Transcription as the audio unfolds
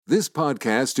This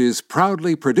podcast is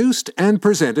proudly produced and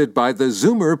presented by the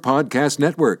Zoomer Podcast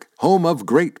Network, home of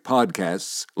great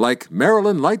podcasts like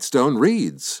Marilyn Lightstone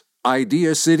Reads,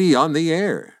 Idea City on the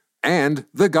Air, and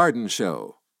The Garden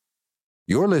Show.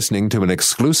 You're listening to an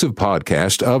exclusive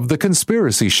podcast of The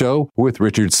Conspiracy Show with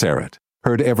Richard Syrett.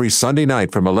 Heard every Sunday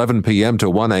night from 11 p.m. to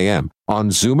 1 a.m. on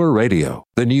Zoomer Radio,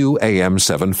 the new AM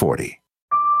 740.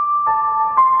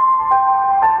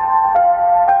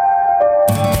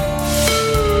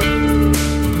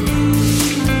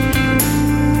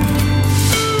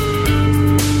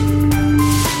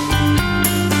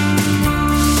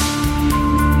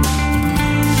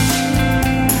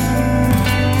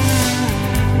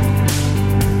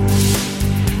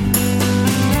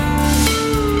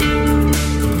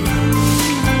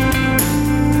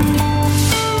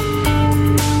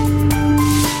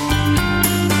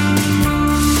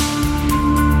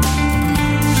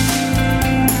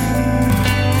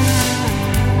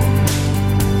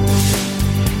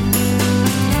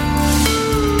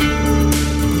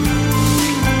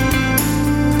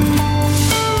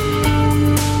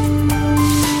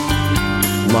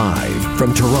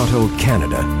 From Toronto,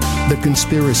 Canada, The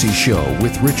Conspiracy Show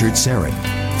with Richard Syrett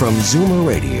from Zoomer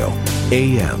Radio,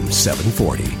 AM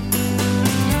 740.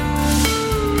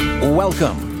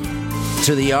 Welcome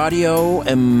to the Audio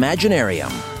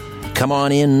Imaginarium. Come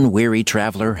on in, weary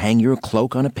traveler, hang your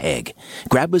cloak on a peg,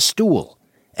 grab a stool,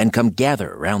 and come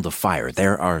gather around the fire.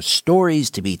 There are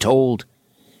stories to be told,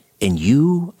 and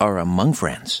you are among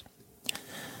friends.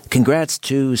 Congrats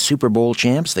to Super Bowl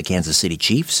champs, the Kansas City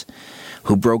Chiefs,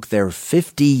 who broke their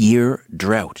 50-year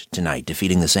drought tonight,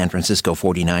 defeating the San Francisco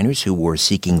 49ers, who were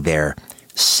seeking their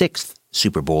 6th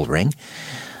Super Bowl ring.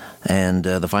 And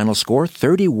the final score,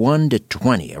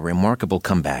 31-20, a remarkable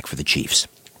comeback for the Chiefs.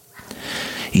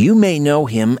 You may know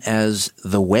him as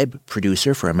the web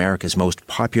producer for America's most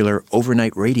popular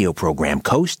overnight radio program,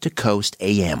 Coast to Coast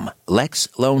AM. Lex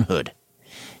Lonehood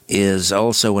is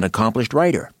also an accomplished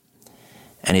writer,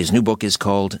 and his new book is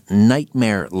called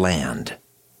Nightmare Land: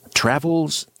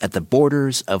 Travels at the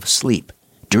Borders of Sleep,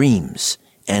 Dreams,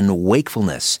 and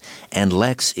Wakefulness. And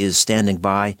Lex is standing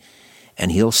by,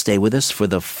 and he'll stay with us for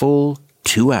the full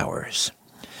 2 hours.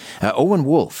 Owen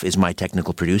Wolf is my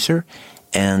technical producer,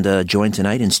 and joined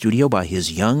tonight in studio by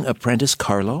his young apprentice,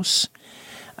 Carlos.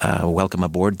 Welcome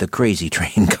aboard the crazy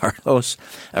train, Carlos.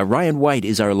 Ryan White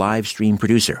is our live stream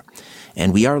producer,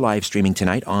 and we are live streaming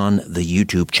tonight on the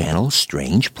YouTube channel,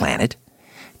 Strange Planet.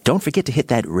 Don't forget to hit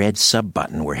that red sub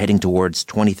button. We're heading towards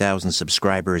 20,000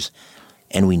 subscribers,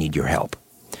 and we need your help.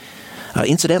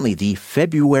 Incidentally, the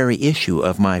February issue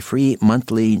of my free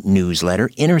monthly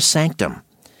newsletter, Inner Sanctum,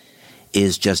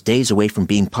 is just days away from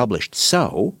being published.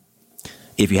 So,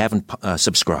 if you haven't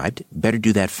subscribed, better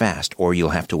do that fast, or you'll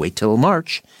have to wait till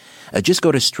March. Just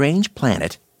go to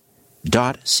strangeplanet.ca,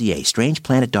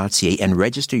 strangeplanet.ca, and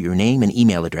register your name and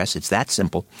email address. It's that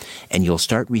simple, and you'll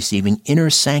start receiving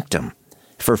Inner Sanctum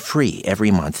for free every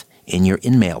month in your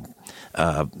in-mail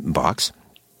box.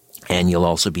 And you'll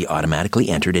also be automatically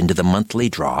entered into the monthly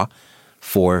draw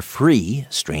for free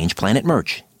Strange Planet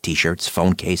merch. T-shirts,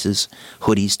 phone cases,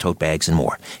 hoodies, tote bags, and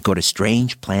more. Go to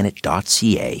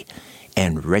strangeplanet.ca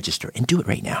and register, and do it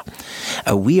right now.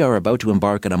 We are about to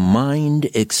embark on a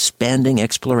mind-expanding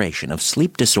exploration of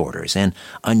sleep disorders and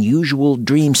unusual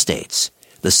dream states,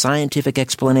 the scientific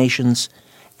explanations,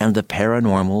 and the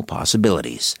paranormal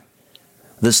possibilities.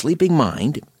 The sleeping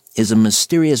mind is a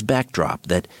mysterious backdrop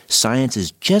that science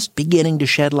is just beginning to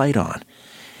shed light on.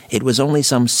 It was only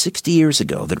some 60 years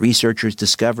ago that researchers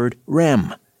discovered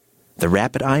REM, the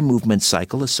rapid eye movement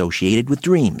cycle associated with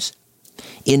dreams.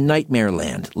 In Nightmare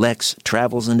Land, Lex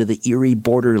travels into the eerie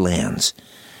borderlands,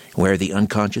 where the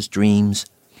unconscious dreams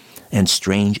and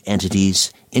strange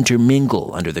entities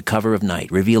intermingle under the cover of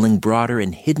night, revealing broader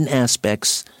and hidden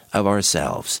aspects of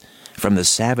ourselves, from the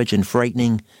savage and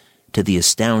frightening to the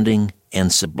astounding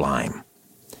and sublime.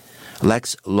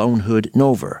 Lex Lonehood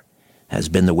Nover has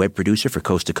been the web producer for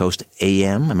Coast to Coast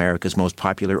AM, America's most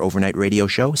popular overnight radio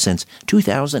show, since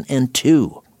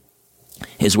 2002.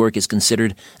 His work is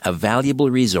considered a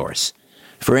valuable resource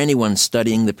for anyone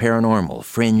studying the paranormal,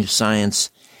 fringe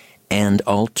science, and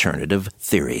alternative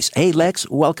theories. Hey, Lex,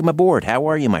 welcome aboard. How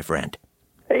are you, my friend?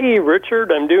 Hey,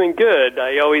 Richard, I'm doing good.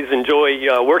 I always enjoy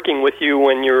working with you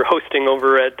when you're hosting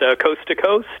over at Coast to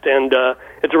Coast, and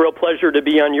it's a real pleasure to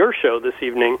be on your show this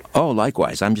evening. Oh,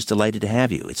 likewise. I'm just delighted to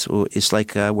have you. It's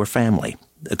like we're family,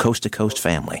 a Coast to Coast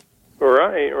family.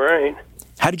 Right.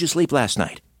 How did you sleep last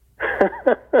night?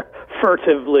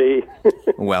 Furtively.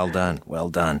 Well done.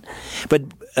 But,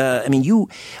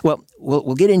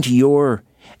 we'll get into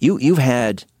you've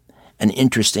had an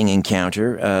interesting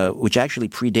encounter, which actually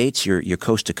predates your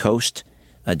coast-to-coast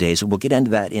days. We'll get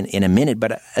into that in a minute.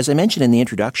 But as I mentioned in the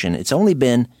introduction, it's only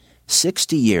been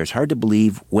 60 years, hard to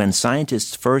believe, when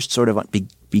scientists first sort of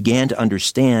began to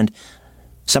understand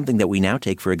something that we now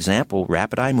take for example,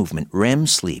 rapid eye movement, REM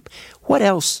sleep. What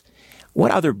else?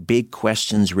 What other big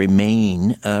questions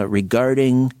remain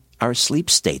regarding our sleep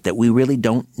state that we really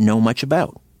don't know much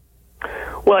about?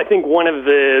 Well, I think one of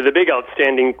the big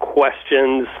outstanding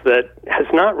questions that has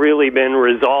not really been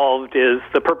resolved is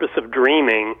the purpose of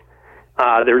dreaming.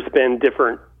 There's been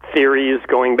different theories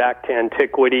going back to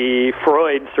antiquity.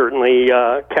 Freud certainly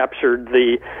captured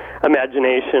the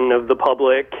imagination of the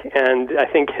public, and I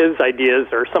think his ideas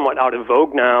are somewhat out of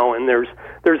vogue now, and there's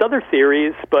other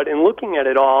theories, but in looking at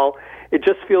it all, it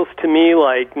just feels to me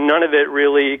like none of it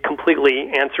really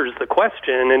completely answers the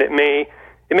question, and it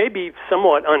may be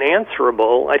somewhat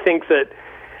unanswerable. I think that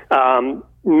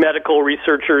medical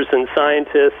researchers and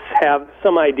scientists have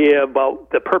some idea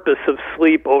about the purpose of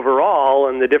sleep overall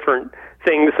and the different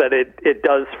things that it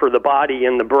does for the body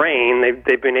and the brain.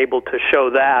 They've been able to show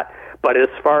that. But as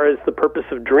far as the purpose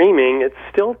of dreaming, it's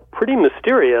still pretty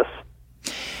mysterious.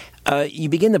 You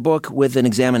begin the book with an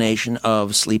examination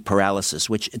of sleep paralysis,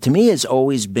 which to me has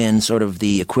always been sort of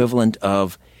the equivalent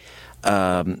of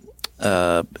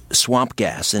swamp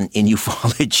gas in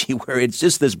ufology, where it's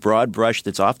just this broad brush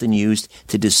that's often used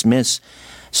to dismiss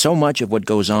so much of what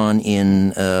goes on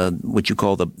in what you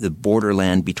call the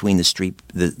borderland between the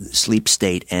sleep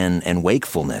state and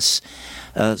wakefulness.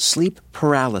 Sleep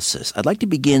paralysis. I'd like to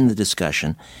begin the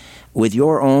discussion with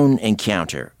your own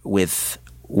encounter with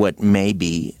what may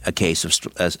be a case of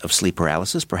sleep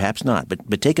paralysis, perhaps not.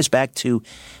 But take us back to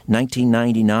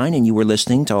 1999, and you were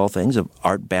listening to all things of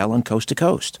Art Bell on Coast to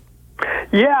Coast.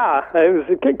 Yeah, it was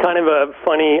kind of a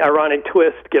funny, ironic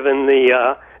twist given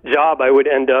the job I would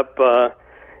end up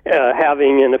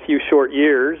having in a few short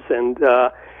years, and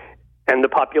the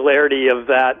popularity of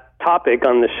that topic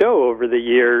on the show over the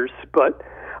years. But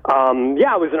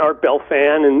I was an Art Bell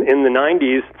fan in the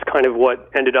 90s. It's kind of what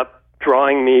ended up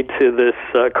drawing me to this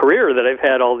career that I've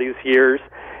had all these years.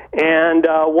 And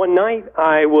one night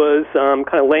I was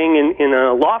kind of laying in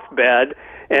a loft bed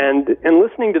and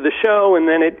listening to the show, and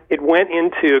then it went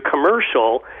into a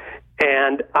commercial.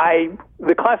 And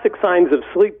the classic signs of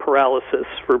sleep paralysis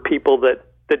for people that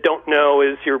don't know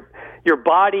is your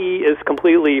body is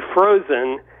completely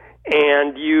frozen,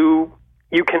 and you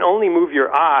can only move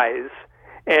your eyes.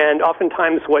 And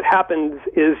oftentimes what happens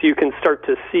is you can start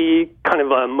to see kind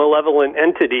of a malevolent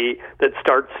entity that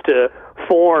starts to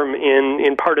form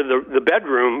in part of the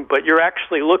bedroom, but you're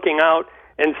actually looking out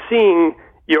and seeing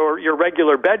your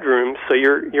regular bedroom, so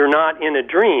you're not in a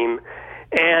dream.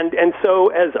 And so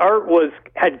as Art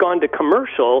had gone to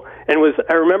commercial, and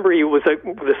I remember he was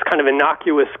this kind of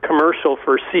innocuous commercial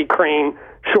for C. Crane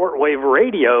shortwave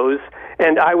radios,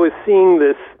 and I was seeing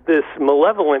this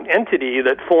malevolent entity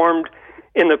that formed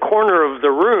in the corner of the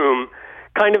room,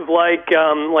 kind of like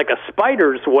a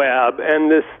spider's web, and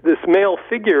this male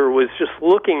figure was just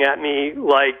looking at me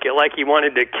like he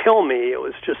wanted to kill me. It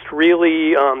was just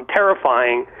really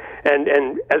terrifying. And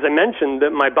as I mentioned,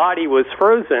 that my body was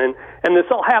frozen, and this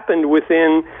all happened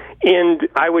within,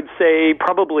 I would say,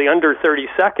 probably under 30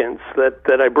 seconds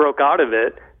that I broke out of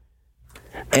it.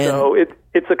 And so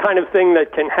it's a kind of thing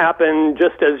that can happen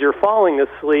just as you're falling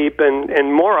asleep,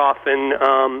 and more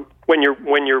often when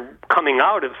you're coming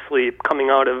out of sleep, coming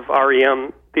out of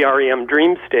the REM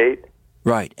dream state.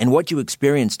 Right, and what you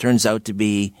experience turns out to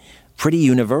be pretty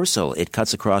universal. It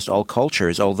cuts across all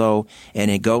cultures, and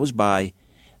it goes by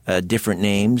different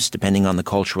names depending on the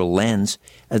cultural lens.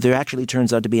 There actually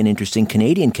turns out to be an interesting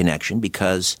Canadian connection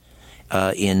because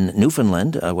in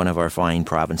Newfoundland, one of our fine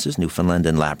provinces, Newfoundland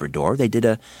and Labrador, they did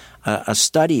a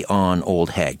study on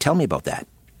Old Hag. Tell me about that.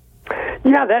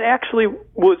 Yeah, that actually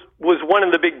was one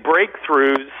of the big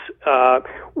breakthroughs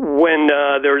when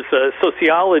there's a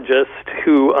sociologist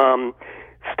who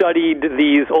studied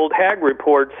these Old Hag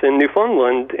reports in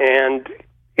Newfoundland, and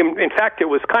in fact, it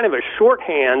was kind of a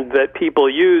shorthand that people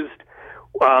used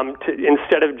to,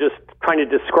 instead of just trying to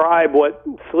describe what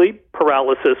sleep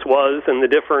paralysis was and the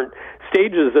different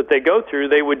stages that they go through,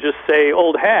 they would just say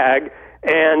Old Hag,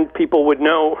 and people would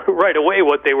know right away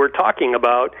what they were talking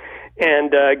about.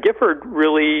 And Gifford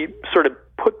really sort of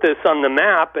put this on the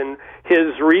map, and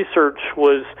his research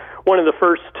was one of the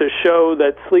first to show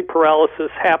that sleep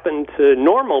paralysis happened to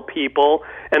normal people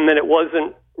and that it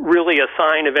wasn't really a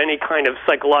sign of any kind of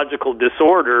psychological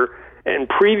disorder. And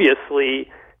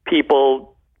previously,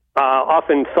 people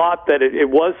often thought that it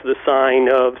was the sign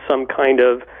of some kind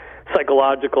of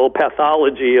psychological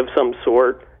pathology of some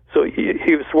sort. So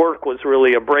his work was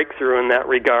really a breakthrough in that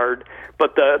regard.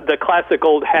 But the classic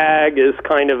old hag is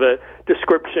kind of a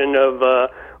description of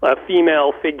a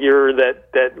female figure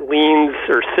that leans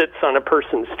or sits on a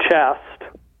person's chest.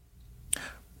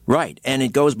 Right, and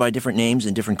it goes by different names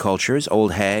in different cultures.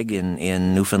 Old hag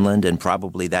in Newfoundland, and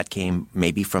probably that came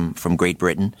maybe from Great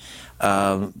Britain.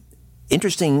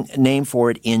 Interesting name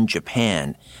for it in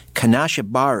Japan,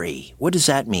 kanashibari. What does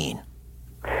that mean?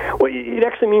 Well, it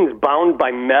actually means bound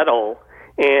by metal,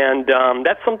 and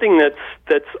that's something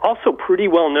that's also pretty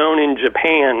well known in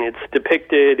Japan. It's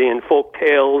depicted in folk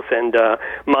tales and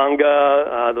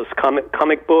manga, those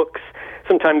comic books.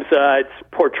 Sometimes it's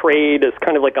portrayed as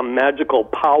kind of like a magical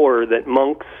power that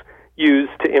monks use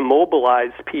to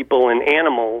immobilize people and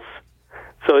animals.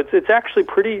 So it's actually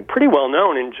pretty well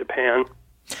known in Japan.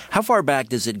 How far back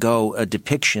does it go,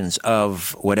 depictions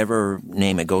of whatever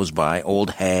name it goes by, old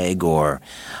hag, or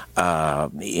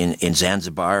in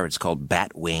Zanzibar it's called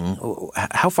Batwing?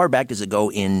 How far back does it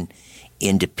go in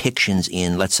depictions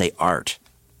in, let's say, art?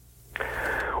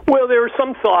 Well, there was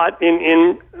some thought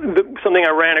in something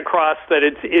I ran across that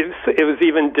it was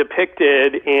even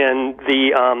depicted in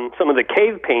some of the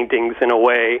cave paintings in a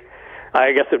way.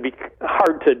 I guess it'd be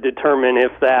hard to determine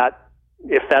if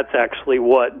that's actually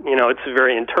what, it's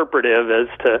very interpretive as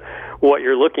to what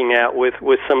you're looking at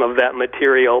with some of that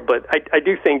material. But I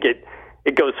do think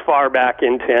it goes far back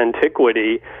into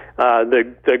antiquity.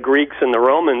 The Greeks and the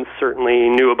Romans certainly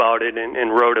knew about it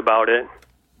and wrote about it.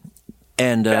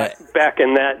 And back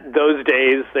in those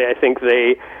days, I think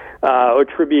they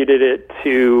attributed it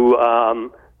to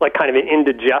like kind of an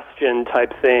indigestion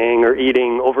type thing, or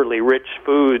eating overly rich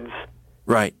foods.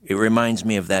 Right. It reminds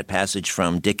me of that passage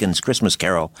from Dickens' Christmas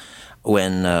Carol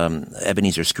when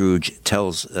Ebenezer Scrooge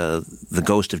tells the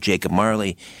ghost of Jacob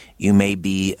Marley, "You may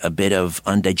be a bit of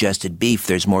undigested beef.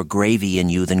 There's more gravy in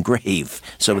you than grave."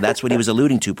 So that's what he was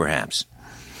alluding to, perhaps.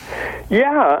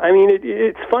 Yeah. I mean,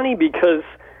 it's funny because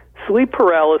sleep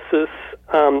paralysis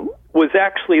was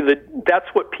actually that's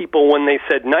what people, when they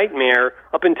said nightmare,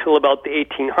 up until about the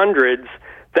 1800s,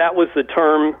 that was the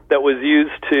term that was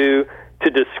used to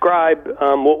describe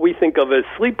what we think of as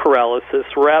sleep paralysis,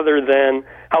 rather than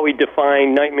how we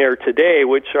define nightmare today,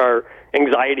 which are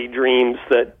anxiety dreams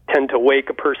that tend to wake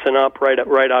a person up right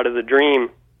out of the dream.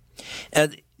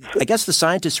 I guess the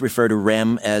scientists refer to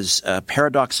REM as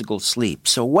paradoxical sleep.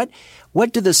 So what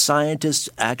do the scientists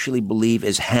actually believe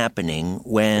is happening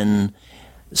when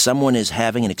someone is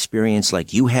having an experience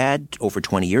like you had over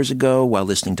 20 years ago while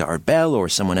listening to Art Bell, or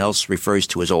someone else refers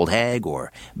to as old hag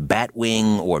or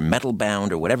batwing or metal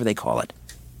bound or whatever they call it?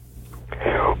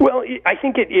 Well, I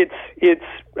think it's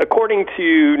according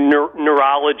to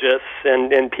neurologists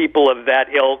and people of that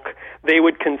ilk, they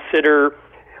would consider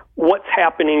what's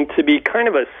happening to be kind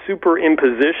of a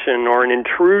superimposition or an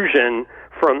intrusion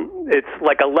it's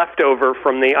like a leftover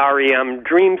from the REM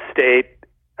dream state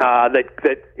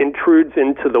that intrudes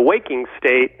into the waking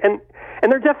state. And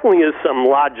there definitely is some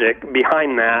logic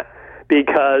behind that,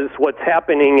 because what's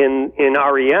happening in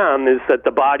REM is that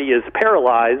the body is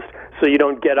paralyzed, so you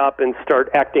don't get up and start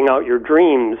acting out your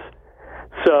dreams.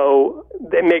 So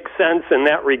it makes sense in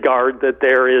that regard that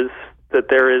there is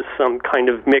some kind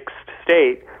of mixed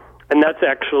state. And that's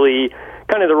actually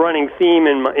kind of the running theme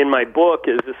in my book,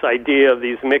 is this idea of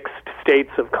these mixed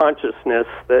states of consciousness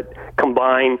that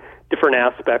combine different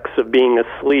aspects of being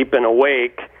asleep and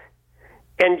awake.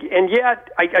 And yet,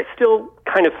 I still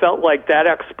kind of felt like that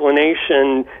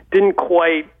explanation didn't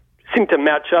quite seem to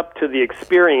match up to the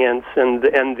experience and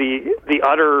the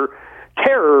utter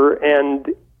terror and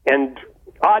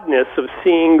oddness of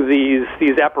seeing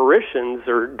these apparitions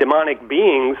or demonic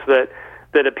beings that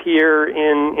appear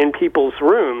in people's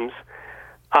rooms.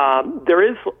 There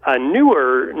is a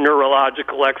newer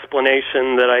neurological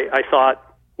explanation that I thought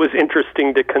was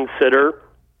interesting to consider.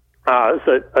 It's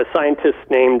a scientist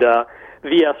named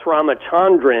V.S.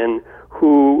 Ramachandran,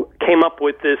 who came up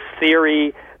with this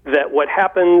theory that what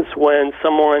happens when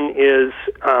someone is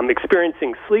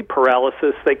experiencing sleep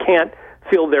paralysis, they can't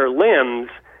feel their limbs,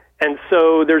 and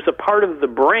so there's a part of the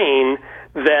brain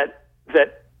that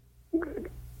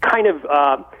kind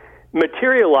of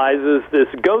materializes this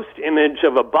ghost image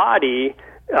of a body,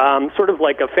 sort of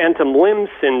like a phantom limb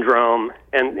syndrome,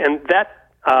 and that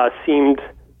seemed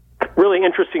really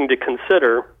interesting to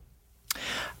consider.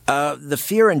 The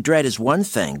fear and dread is one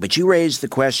thing, but you raised the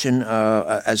question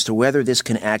as to whether this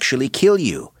can actually kill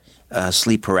you,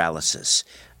 sleep paralysis.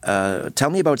 Tell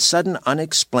me about sudden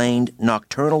unexplained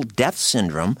nocturnal death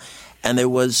syndrome, and there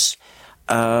was,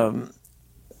 I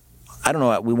don't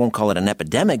know, we won't call it an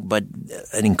epidemic, but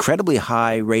an incredibly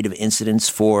high rate of incidence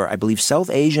for, I believe, South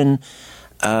Asian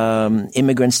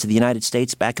immigrants to the United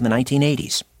States back in the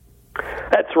 1980s.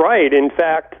 That's right. In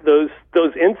fact, those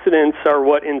incidents are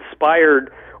what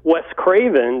inspired Wes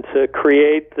Craven to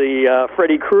create the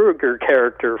Freddy Krueger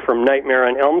character from Nightmare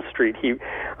on Elm Street. He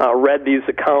read these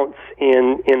accounts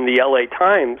in the LA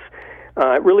Times.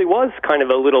 It really was kind of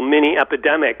a little mini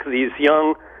epidemic. These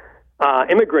young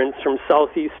immigrants from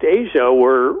Southeast Asia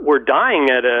were dying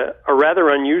at a rather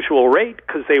unusual rate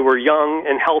because they were young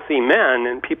and healthy men,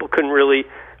 and people couldn't really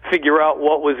figure out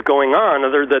what was going on,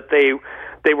 other that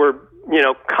they were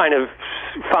kind of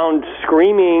found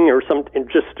screaming or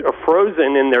just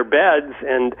frozen in their beds,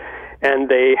 and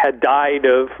they had died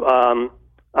of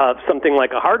something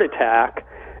like a heart attack,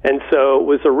 and so it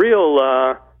was a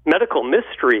real medical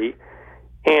mystery.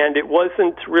 And it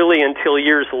wasn't really until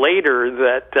years later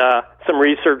that some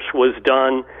research was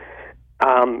done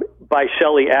by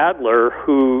Shelley Adler,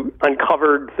 who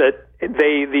uncovered that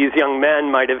these young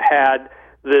men might have had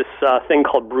this thing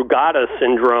called Brugada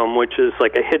syndrome, which is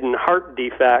like a hidden heart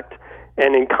defect,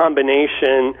 and in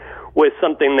combination with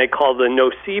something they call the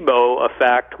nocebo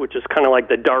effect, which is kind of like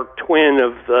the dark twin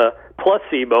of the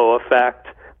placebo effect,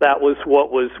 that was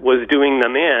what was doing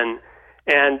them in.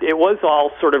 And it was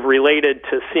all sort of related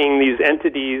to seeing these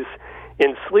entities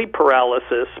in sleep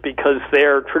paralysis, because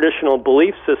their traditional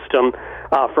belief system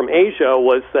from Asia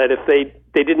was that if they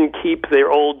didn't keep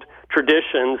their old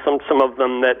traditions, some of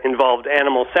them that involved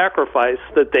animal sacrifice,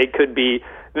 that they could be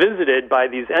visited by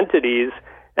these entities.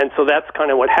 And so that's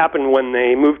kind of what happened when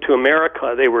they moved to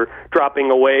America. They were dropping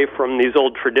away from these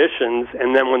old traditions,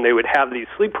 and then when they would have these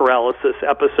sleep paralysis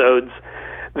episodes,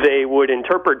 they would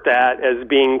interpret that as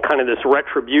being kind of this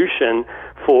retribution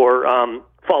for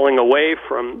falling away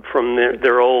from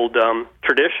their old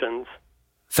traditions.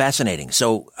 Fascinating.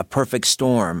 So a perfect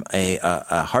storm,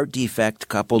 a heart defect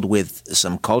coupled with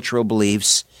some cultural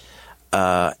beliefs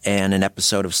and an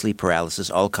episode of sleep paralysis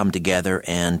all come together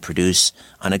and produce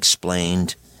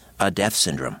unexplained death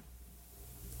syndrome.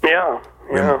 Yeah.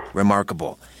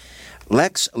 Remarkable.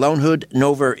 Lex Lonehood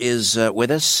Nover is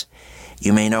with us.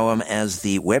 You may know him as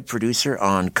the web producer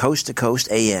on Coast to Coast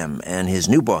AM, and his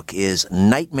new book is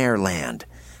Nightmare Land,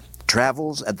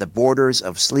 Travels at the Borders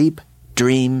of Sleep,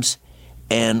 Dreams,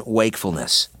 and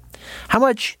Wakefulness. How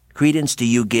much credence do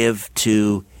you give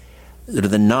to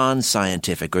the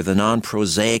non-scientific or the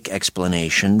non-prosaic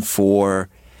explanation for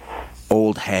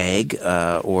Old Hag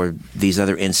or these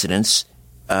other incidents?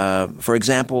 For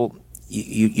example,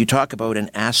 you talk about an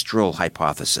astral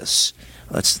hypothesis.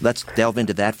 Let's delve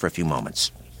into that for a few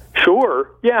moments. Sure.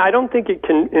 Yeah, I don't think it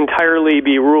can entirely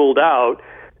be ruled out.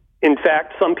 In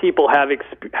fact, some people have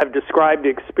described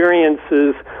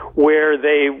experiences where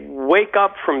they wake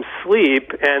up from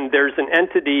sleep and there's an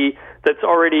entity that's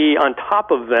already on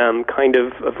top of them, kind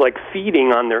of like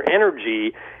feeding on their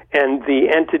energy, and the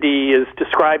entity is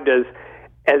described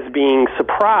as being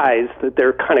surprised that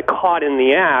they're kind of caught in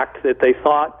the act, that they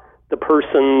thought the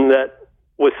person that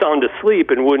was sound asleep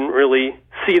and wouldn't really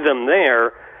see them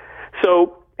there.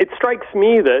 So it strikes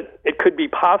me that it could be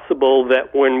possible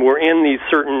that when we're in these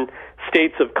certain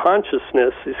states of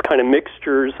consciousness, these kind of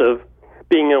mixtures of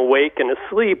being awake and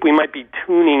asleep, we might be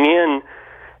tuning in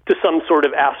to some sort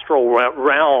of astral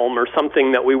realm or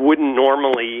something that we wouldn't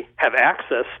normally have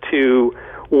access to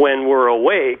when we're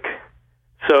awake.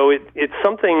 So it's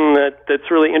something that's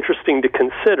really interesting to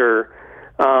consider.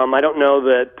 I don't know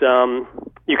that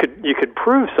you could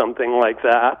prove something like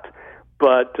that,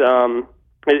 but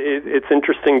it's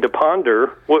interesting to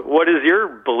ponder. What is your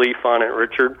belief on it,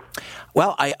 Richard?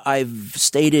 Well, I've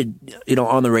stated,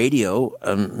 on the radio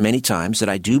many times that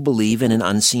I do believe in an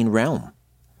unseen realm.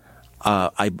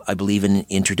 I believe in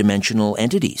interdimensional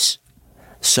entities.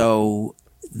 So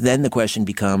then the question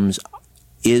becomes,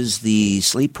 is the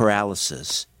sleep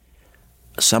paralysis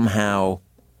somehow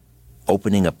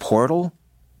opening a portal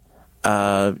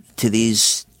to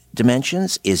these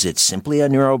dimensions? Is it simply a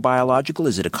neurobiological?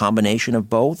 Is it a combination of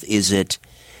both? Is it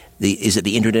the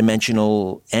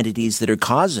interdimensional entities that are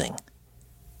causing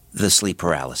the sleep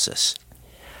paralysis?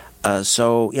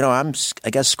 So I'm, I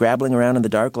guess, scrabbling around in the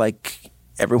dark like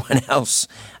everyone else.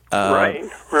 Right.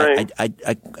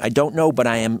 I don't know, but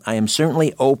I am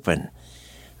certainly open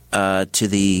to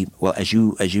the, well, as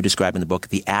you describe in the book,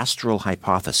 the astral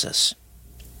hypothesis.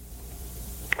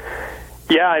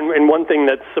 Yeah, and one thing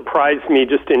that surprised me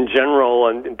just in general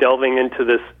and delving into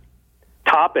this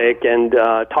topic and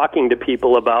talking to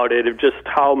people about it, of just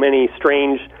how many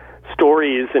strange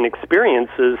stories and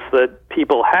experiences that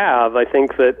people have. I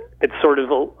think that it's sort of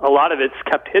a lot of it's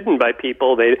kept hidden by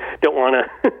people. They don't want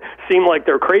to seem like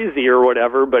they're crazy or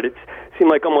whatever, but it seemed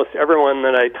like almost everyone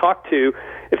that I talked to,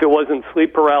 if it wasn't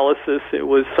sleep paralysis, it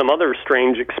was some other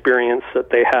strange experience that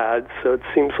they had. So it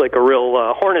seems like a real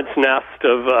hornet's nest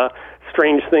of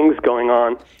strange things going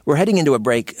on. We're heading into a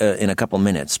break in a couple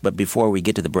minutes, but before we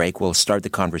get to the break, we'll start the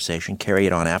conversation, carry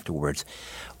it on afterwards.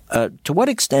 To what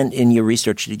extent in your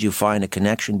research did you find a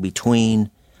connection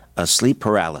between sleep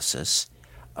paralysis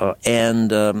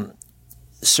and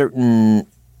certain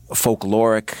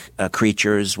folkloric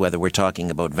creatures, whether we're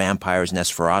talking about vampires,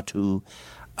 Nosferatu,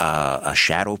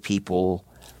 shadow people,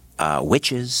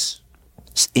 witches,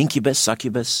 incubus,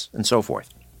 succubus, and so forth?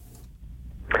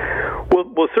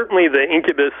 Well, certainly the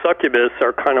incubus, succubus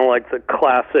are kind of like the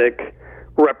classic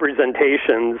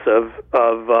representations of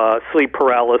sleep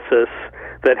paralysis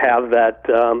that have that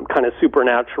kind of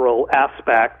supernatural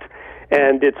aspect.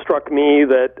 And it struck me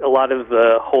that a lot of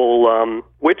the whole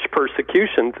witch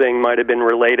persecution thing might have been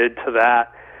related to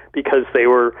that, because they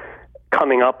were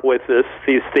coming up with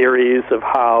these theories of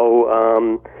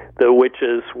how the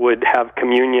witches would have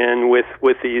communion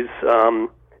with these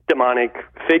demonic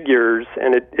figures,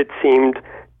 and it seemed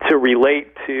to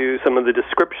relate to some of the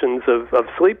descriptions of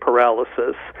sleep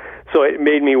paralysis. So it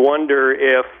made me wonder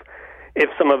if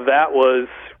some of that was,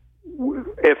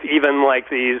 if even like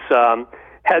these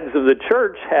heads of the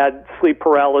church had sleep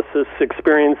paralysis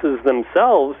experiences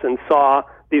themselves and saw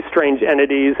these strange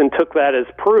entities and took that as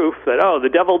proof that, oh, the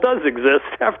devil does exist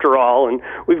after all, and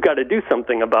we've got to do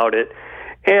something about it.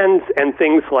 And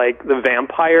things like the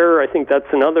vampire, I think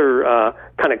that's another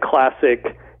kind of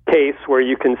classic case where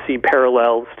you can see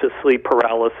parallels to sleep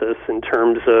paralysis in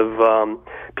terms of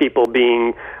people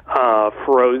being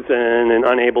frozen and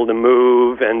unable to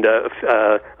move, and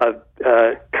a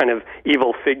kind of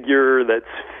evil figure that's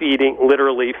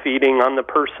literally feeding on the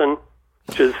person,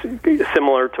 which is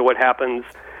similar to what happens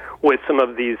with some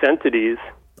of these entities.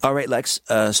 All right, Lex,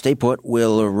 stay put.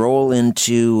 We'll roll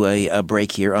into a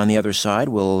break here. On the other side,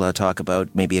 we'll talk about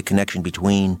maybe a connection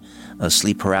between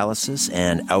sleep paralysis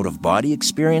and out-of-body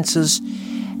experiences.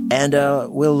 And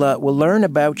we'll learn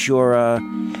about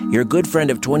your good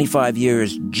friend of 25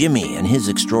 years, Jimmy, and his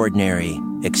extraordinary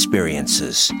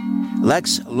experiences.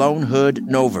 Lex Lone Hood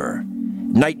Nover,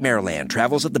 Nightmareland,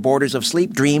 travels at the borders of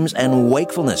sleep, dreams, and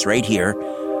wakefulness right here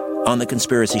on The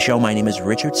Conspiracy Show. My name is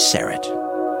Richard Serrett.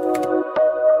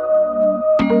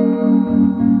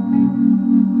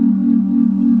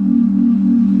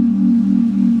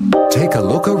 Take a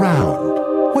look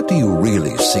around. What do you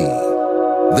really see?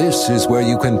 This is where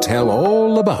you can tell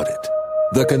all about it.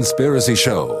 The Conspiracy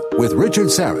Show with Richard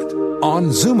Serrett on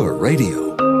Zoomer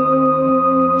Radio.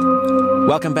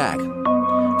 Welcome back.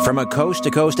 From a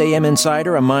coast-to-coast AM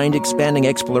insider, a mind-expanding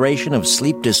exploration of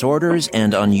sleep disorders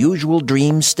and unusual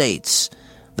dream states,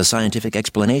 the scientific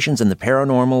explanations and the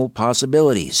paranormal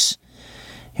possibilities.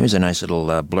 Here's a nice little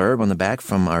blurb on the back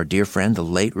from our dear friend, the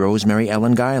late Rosemary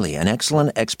Ellen Guiley. An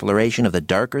excellent exploration of the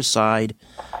darker side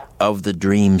of the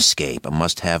dreamscape, a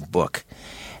must-have book.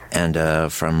 And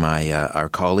from our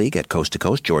colleague at Coast to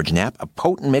Coast, George Knapp, a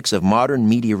potent mix of modern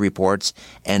media reports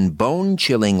and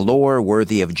bone-chilling lore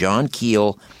worthy of John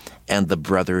Keel and the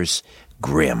Brothers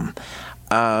Grimm.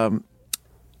 I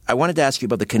wanted to ask you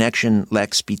about the connection,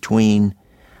 Lex, between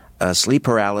sleep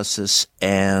paralysis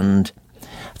and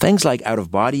things like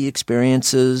out-of-body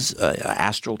experiences,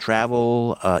 astral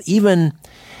travel, even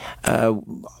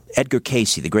Edgar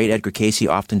Cayce, the great Edgar Cayce,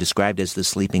 often described as the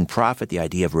sleeping prophet, the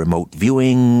idea of remote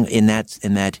viewing in that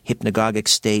hypnagogic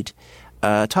state.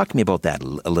 Talk to me about that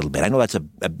a little bit. I know that's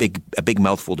a big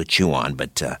mouthful to chew on,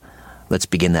 but let's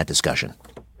begin that discussion.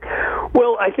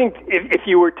 Well, I think if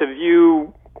you were to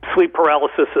view sleep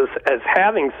paralysis as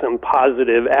having some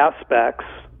positive aspects,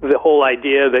 the whole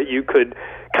idea that you could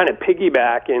kind of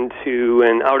piggyback into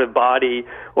an out-of-body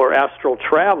or astral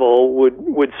travel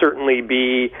would certainly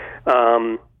be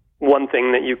one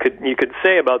thing that you could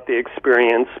say about the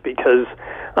experience, because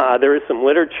there is some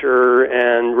literature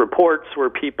and reports where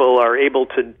people are able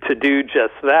to do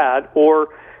just that, or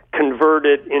convert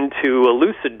it into a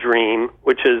lucid dream,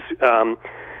 which is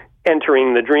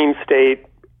entering the dream state,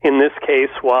 in this case,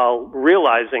 while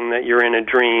realizing that you're in a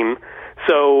dream.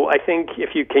 So I think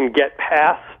if you can get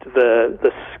past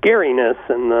the scariness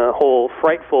and the whole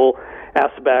frightful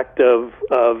aspect of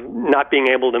not being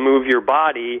able to move your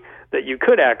body, that you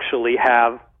could actually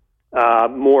have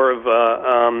more of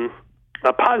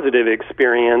a positive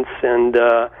experience. And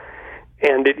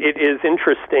it is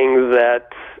interesting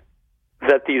that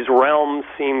these realms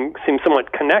seem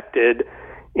somewhat connected,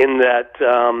 in that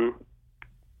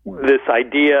this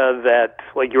idea that,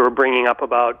 like you were bringing up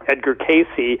about Edgar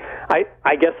Cayce,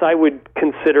 I guess I would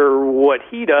consider what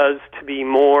he does to be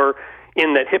more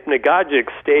in that hypnagogic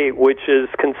state, which is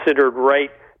considered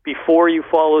right before you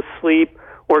fall asleep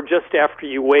or just after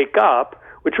you wake up,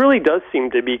 which really does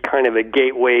seem to be kind of a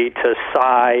gateway to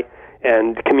psi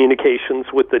and communications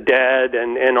with the dead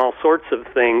and all sorts of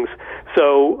things.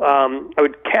 So I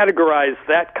would categorize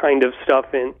that kind of stuff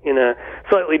in a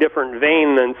slightly different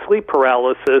vein than sleep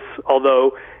paralysis,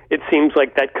 although it seems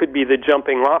like that could be the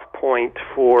jumping off point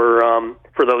for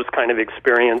those kind of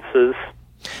experiences.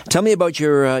 Tell me about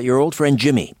your old friend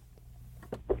Jimmy.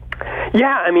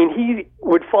 Yeah, I mean, he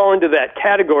would fall into that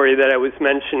category that I was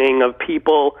mentioning of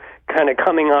people kind of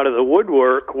coming out of the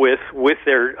woodwork with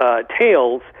their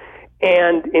tales.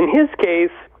 And in his case,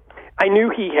 I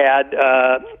knew he had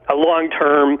a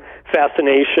long-term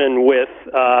fascination with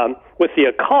the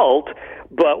occult,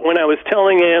 but when I was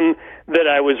telling him that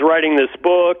I was writing this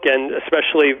book and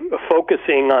especially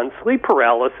focusing on sleep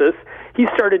paralysis, he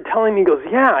started telling me, he goes,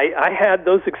 yeah, I had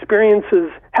those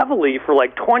experiences heavily for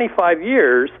like 25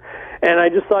 years, and I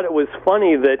just thought it was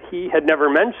funny that he had never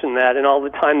mentioned that in all the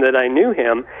time that I knew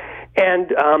him.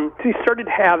 And he started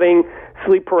having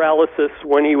sleep paralysis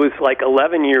when he was like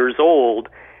 11 years old,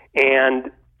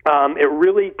 and it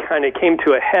really kind of came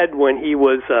to a head when he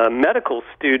was a medical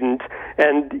student.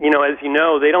 And, as you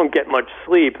know, they don't get much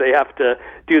sleep. They have to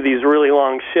do these really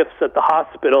long shifts at the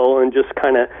hospital and just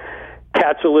kind of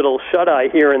catch a little shut-eye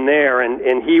here and there.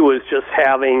 And he was just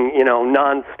having,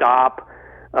 nonstop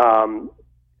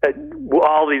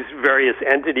all these various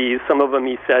entities. Some of them,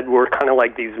 he said, were kind of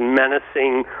like these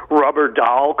menacing rubber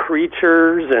doll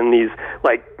creatures and these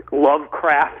like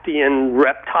Lovecraftian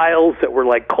reptiles that were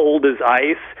like cold as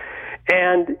ice.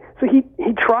 And so he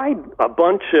tried a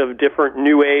bunch of different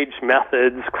New Age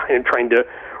methods, kind of trying to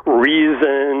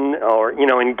reason or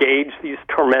engage these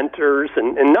tormentors,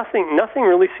 and nothing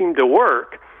really seemed to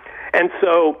work. And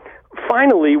so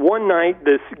finally one night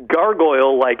this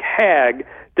gargoyle-like hag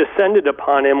descended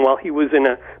upon him while he was in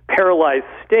a paralyzed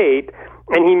state,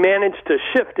 and he managed to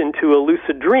shift into a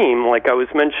lucid dream, like I was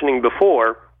mentioning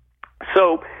before.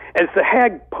 So as the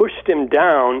hag pushed him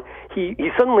down, he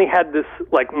suddenly had this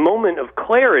like moment of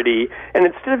clarity, and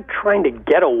instead of trying to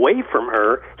get away from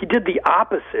her, he did the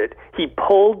opposite. He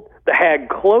pulled the hag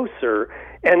closer,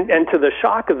 and to the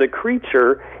shock of the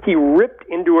creature, he ripped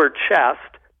into her chest,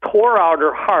 tore out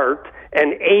her heart,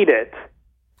 and ate it.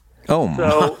 Oh,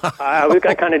 so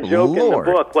I kind of joke in the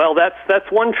book. Well,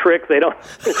 that's one trick they don't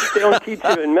teach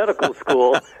you in medical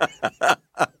school.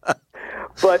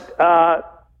 But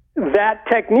that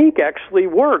technique actually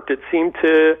worked. It seemed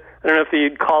to, I don't know if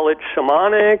you'd call it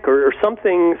shamanic or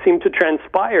something seemed to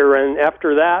transpire. And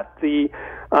after that, the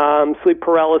sleep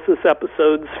paralysis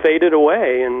episodes faded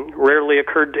away and rarely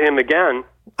occurred to him again.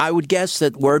 I would guess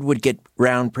that word would get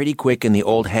round pretty quick in the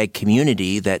old hag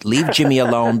community that leave Jimmy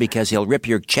alone because he'll rip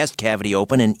your chest cavity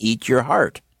open and eat your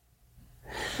heart.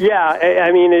 Yeah,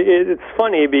 I mean, it's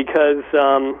funny because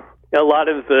a lot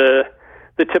of the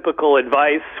typical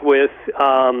advice with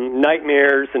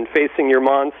nightmares and facing your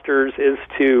monsters is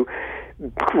to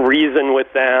reason with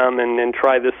them and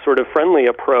try this sort of friendly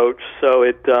approach. So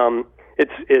it's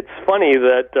funny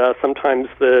that sometimes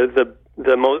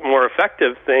the more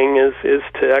effective thing is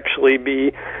to actually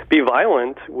be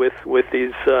violent with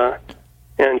these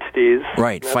entities.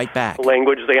 Right, fight back. The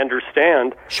language they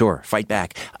understand. Sure, fight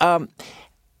back.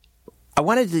 I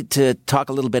wanted to talk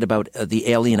a little bit about the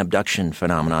alien abduction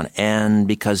phenomenon, and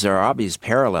because there are obvious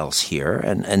parallels here,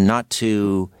 and not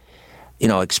to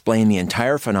explain the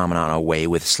entire phenomenon away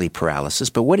with sleep paralysis,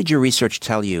 but what did your research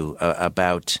tell you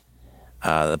about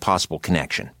the possible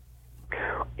connection?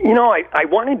 I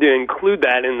wanted to include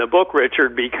that in the book,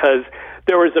 Richard, because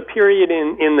there was a period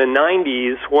in the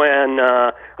 90s when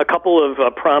a couple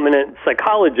of prominent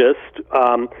psychologists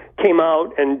came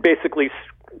out and basically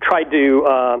tried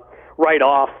to write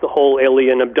off the whole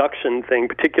alien abduction thing,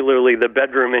 particularly the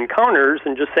bedroom encounters,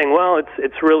 and just saying, well,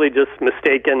 it's really just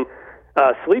mistaken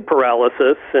sleep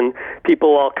paralysis, and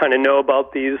people all kind of know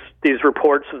about these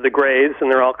reports of the Greys,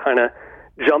 and they're all kind of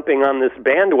jumping on this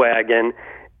bandwagon.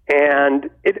 And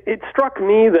it struck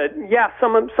me that, yeah,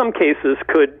 some cases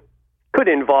could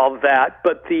involve that,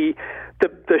 but the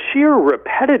sheer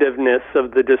repetitiveness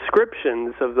of the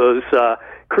descriptions of those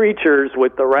creatures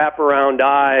with the wraparound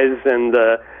eyes and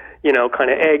the kind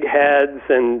of egg heads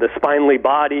and the spindly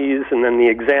bodies, and then the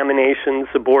examinations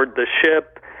aboard the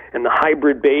ship and the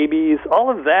hybrid babies, all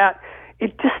of that,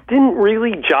 it just didn't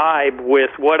really jibe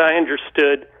with what I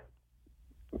understood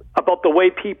about the way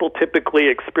people typically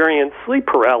experience sleep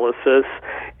paralysis.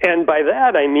 And by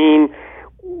that I mean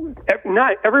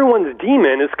not everyone's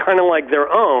demon is kind of like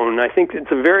their own. I think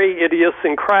it's a very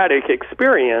idiosyncratic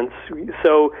experience.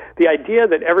 So the idea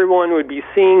that everyone would be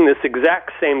seeing this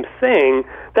exact same thing,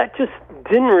 that just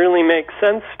didn't really make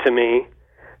sense to me.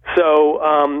 So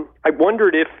I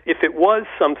wondered if it was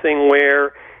something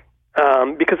where,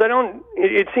 because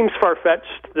it seems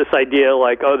far-fetched, this idea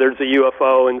like, oh, there's a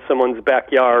UFO in someone's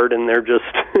backyard and they're just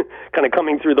kind of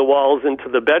coming through the walls into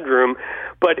the bedroom.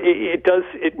 But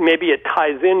maybe it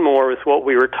ties in more with what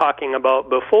we were talking about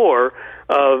before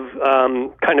of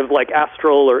kind of like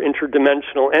astral or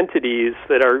interdimensional entities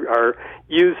that are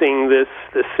using this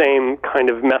same kind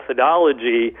of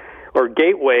methodology or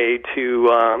gateway to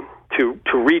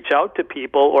reach out to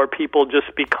people, or people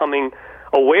just becoming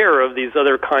aware of these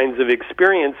other kinds of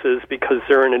experiences because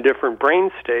they're in a different brain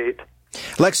state.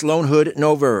 Lex Lonehood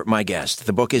Nover, my guest.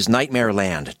 The book is Nightmare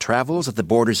Land, Travels at the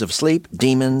Borders of Sleep,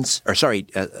 Dreams,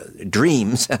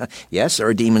 yes, there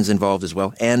are demons involved as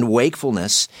well, and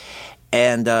Wakefulness.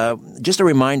 And just a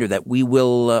reminder that we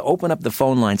will open up the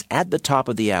phone lines at the top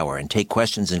of the hour and take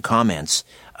questions and comments.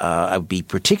 I would be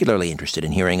particularly interested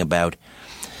in hearing about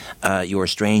your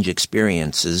strange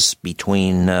experiences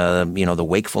between, the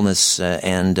wakefulness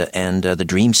and the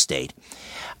dream state.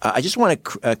 I just want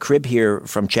to crib here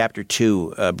from Chapter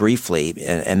 2 briefly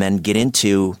and then get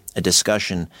into a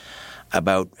discussion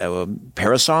about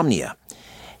parasomnia.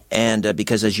 And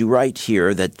because as you write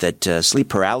here that sleep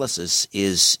paralysis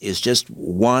is just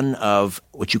one of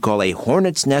what you call a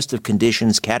hornet's nest of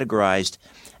conditions categorized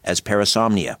as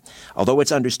parasomnia. Although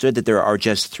it's understood that there are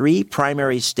just 3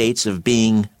 primary states of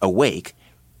being awake,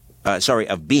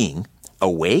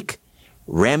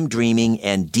 REM dreaming,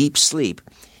 and deep sleep,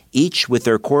 each with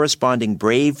their corresponding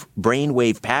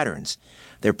brainwave patterns,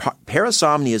 their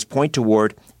parasomnias point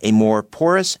toward a more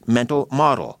porous mental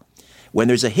model. When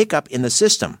there's a hiccup in the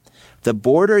system, the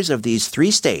borders of these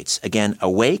 3 states, again,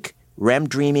 awake, REM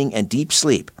dreaming, and deep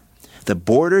sleep, the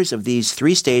borders of these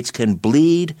 3 states can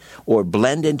bleed or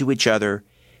blend into each other,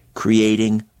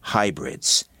 creating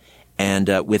hybrids. And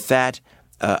with that,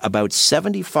 about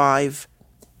 75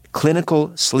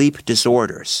 clinical sleep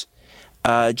disorders.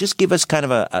 Just give us kind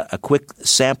of a quick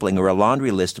sampling or a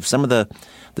laundry list of some of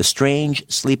the strange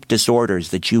sleep disorders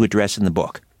that you address in the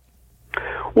book.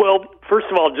 Well, first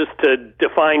of all, just to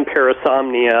define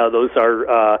parasomnia, those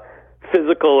are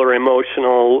physical or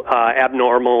emotional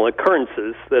abnormal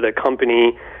occurrences that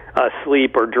accompany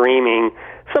sleep or dreaming.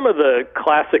 Some of the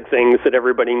classic things that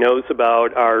everybody knows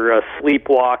about are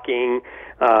sleepwalking,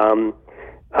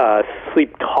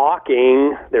 sleep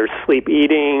talking, there's sleep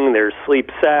eating, there's sleep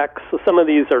sex. So some of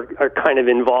these are kind of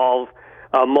involve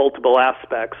multiple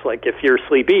aspects. Like if you're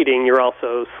sleep eating, you're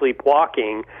also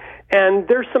sleepwalking. And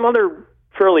there's some other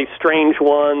fairly strange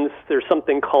ones. There's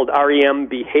something called REM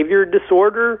behavior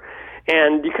disorder,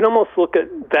 and you can almost look at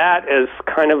that as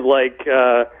kind of like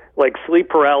sleep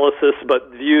paralysis,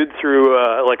 but viewed through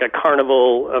like a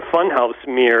carnival funhouse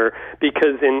mirror,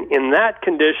 because in that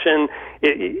condition,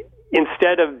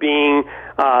 instead of being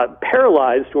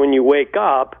paralyzed when you wake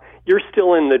up, you're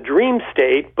still in the dream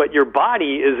state, but your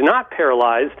body is not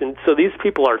paralyzed, and so these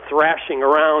people are thrashing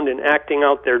around and acting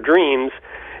out their dreams.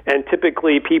 And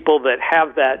typically people that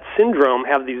have that syndrome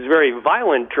have these very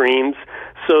violent dreams,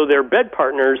 so their bed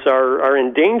partners are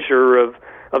in danger of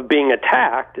being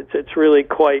attacked. It's really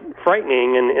quite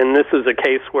frightening, and this is a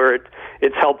case where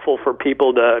it's helpful for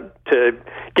people to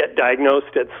get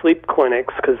diagnosed at sleep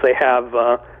clinics, because they have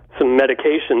some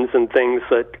medications and things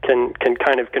that can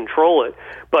kind of control it.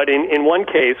 But in one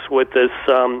case with this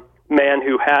man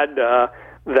who had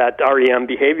that REM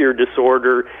behavior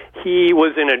disorder, he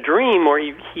was in a dream where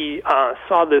he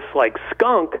saw this like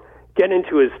skunk get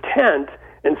into his tent,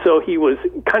 and so he was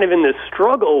kind of in this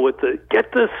struggle with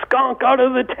get the skunk out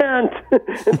of the tent.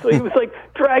 And so he was like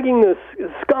dragging this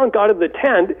skunk out of the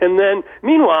tent, and then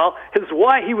meanwhile his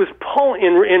wife, he was pulling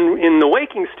in the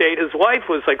waking state, his wife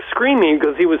was like screaming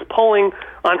because he was pulling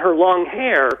on her long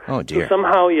hair. Oh dear. So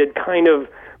somehow he had kind of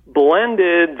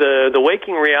blended the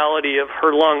waking reality of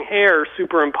her long hair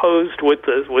superimposed with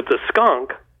the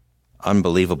skunk.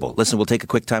 Unbelievable. Listen, we'll take a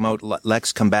quick time out.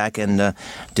 Lex, come back and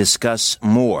discuss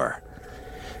more.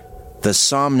 The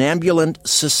Somnambulant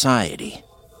Society,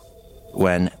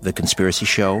 when The Conspiracy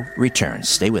Show returns.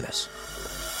 Stay with us.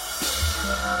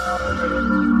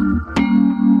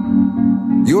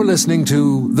 You're listening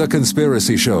to The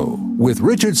Conspiracy Show with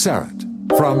Richard Syrett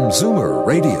from Zoomer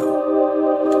Radio.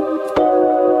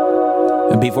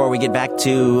 Before we get back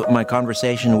to my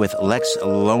conversation with Lex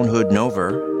Lonehood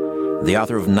Nover, the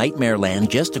author of Nightmare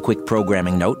Land, just a quick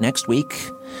programming note. Next week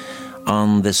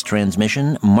on this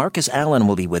transmission, Marcus Allen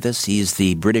will be with us. He's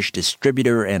the British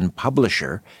distributor and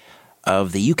publisher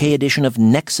of the UK edition of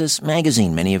Nexus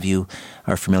magazine. Many of you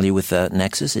are familiar with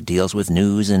Nexus. It deals with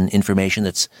news and information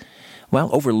that's, well,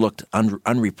 overlooked,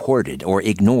 unreported, or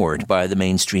ignored by the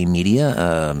mainstream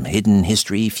media, hidden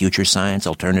history, future science,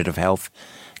 alternative health,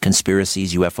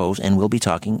 conspiracies, UFOs, and we'll be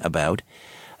talking about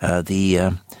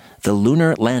the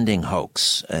lunar landing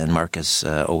hoax. And Marcus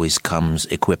always comes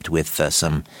equipped with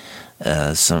some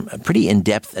pretty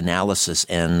in-depth analysis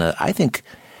and I think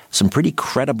some pretty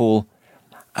credible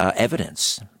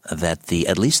evidence that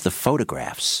at least the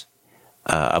photographs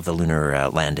of the lunar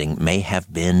landing may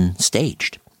have been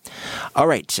staged. All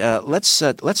right, let's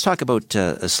talk about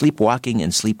sleepwalking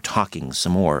and sleep talking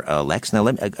some more, Lex. Now,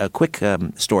 a quick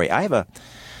story. I have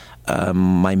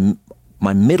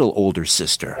my middle older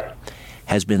sister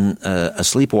has been a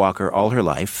sleepwalker all her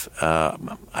life.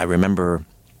 I remember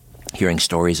hearing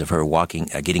stories of her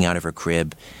getting out of her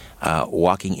crib,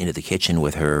 walking into the kitchen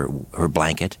with her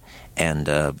blanket and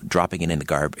dropping it in the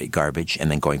garbage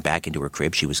and then going back into her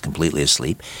crib. She was completely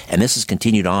asleep. And this has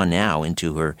continued on now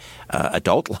into her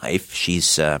adult life.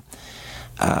 She's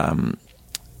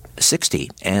 60.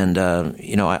 And,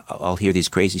 I'll hear these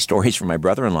crazy stories from my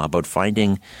brother-in-law about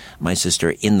finding my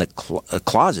sister in the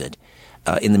closet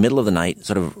in the middle of the night,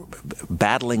 sort of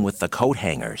battling with the coat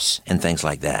hangers and things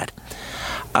like that.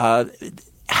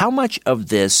 How much of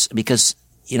this, because,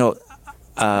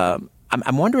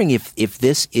 I'm wondering if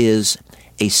this is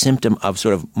a symptom of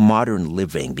sort of modern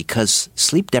living, because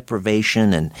sleep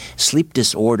deprivation and sleep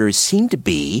disorders seem to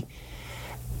be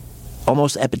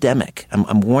almost epidemic.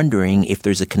 I'm wondering if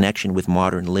there's a connection with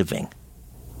modern living.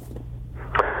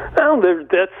 Well,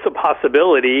 that's a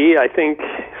possibility. I think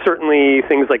certainly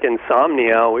things like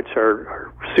insomnia, which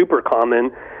are super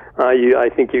common, I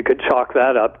think you could chalk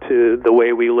that up to the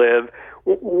way we live.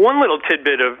 One little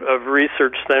tidbit of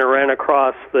research that I ran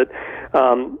across that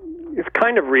is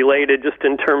kind of related just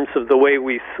in terms of the way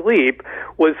we sleep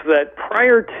was that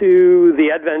prior to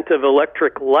the advent of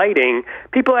electric lighting,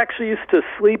 people actually used to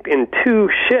sleep in 2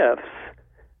 shifts.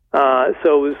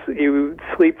 So you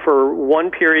sleep for one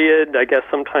period, I guess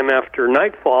sometime after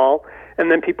nightfall,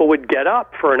 and then people would get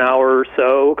up for an hour or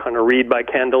so, kind of read by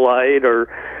candlelight or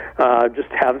just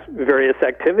have various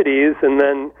activities, and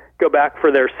then go back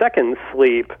for their second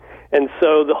sleep. And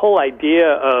so the whole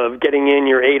idea of getting in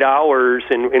your 8 hours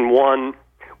in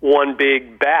one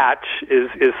big batch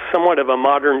is somewhat of a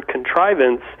modern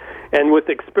contrivance. And with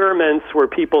experiments where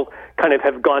people kind of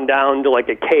have gone down to like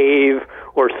a cave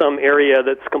or some area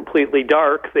that's completely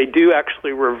dark, they do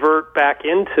actually revert back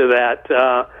into that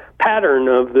pattern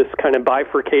of this kind of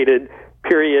bifurcated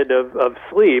period of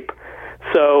sleep.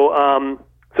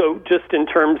 So just in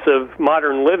terms of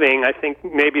modern living, I think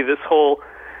maybe this whole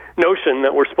notion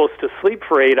that we're supposed to sleep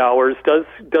for 8 hours does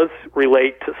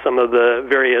relate to some of the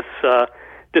various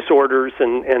disorders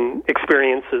and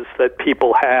experiences that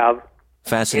people have.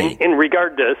 Fascinating. In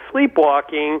regard to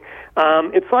sleepwalking,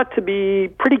 it's thought to be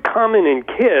pretty common in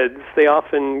kids. They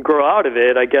often grow out of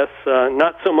it, I guess,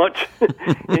 not so much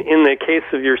in the case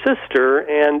of your sister.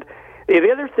 And the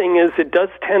other thing is it does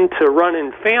tend to run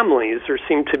in families. There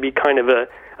seemed to be kind of a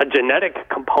genetic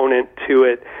component to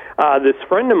it. This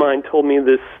friend of mine told me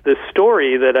this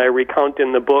story that I recount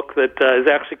in the book that is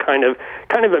actually kind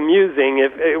of amusing.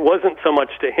 If it wasn't so much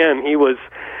to him, he was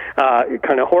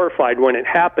kind of horrified when it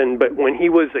happened. But when he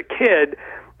was a kid,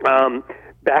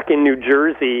 back in New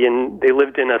Jersey, and they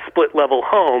lived in a split-level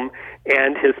home,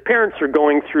 and his parents were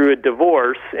going through a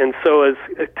divorce, and so as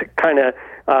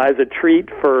a treat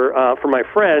for my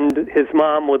friend, his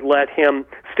mom would let him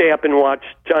stay up and watch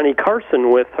Johnny Carson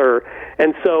with her.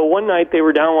 And so one night they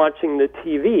were down watching the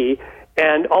TV,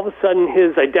 and all of a sudden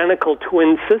his identical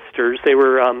twin sisters, they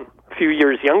were a few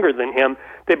years younger than him,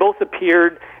 they both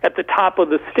appeared at the top of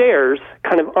the stairs,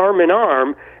 kind of arm in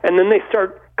arm, and then they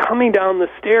start coming down the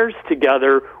stairs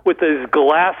together with those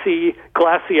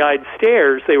glassy-eyed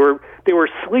stares. They were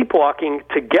sleepwalking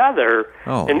together,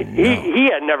 he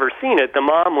had never seen it. The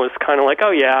mom was kind of like,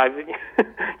 oh yeah,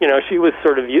 she was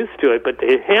sort of used to it, but to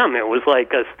him it was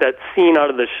like that scene out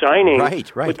of The Shining,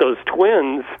 right. with those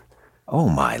twins. Oh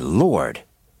my Lord.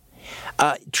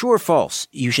 True or false,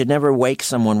 you should never wake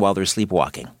someone while they're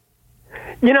sleepwalking?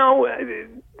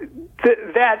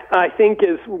 That I think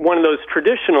is one of those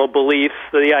traditional beliefs,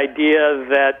 the idea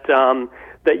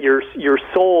that your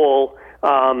soul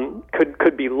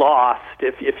could be lost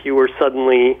if you were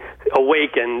suddenly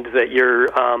awakened, that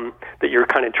you're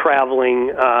kind of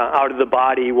traveling out of the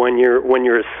body when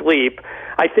you're asleep.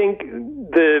 I think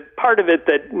the part of it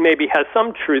that maybe has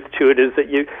some truth to it is that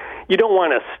you don't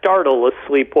want to startle a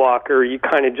sleepwalker. You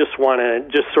kind of just want to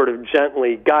just sort of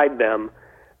gently guide them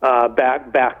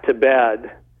back to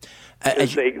bed.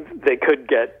 they could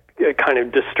get kind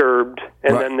of disturbed.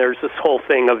 And Right. then there's this whole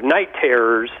thing of night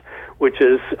terrors, which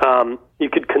is you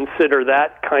could consider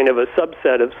that kind of a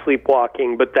subset of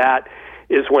sleepwalking, but that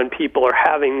is when people are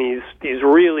having these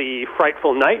really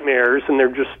frightful nightmares, and they're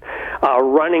just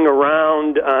running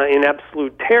around in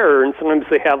absolute terror, and sometimes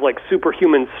they have like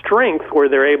superhuman strength where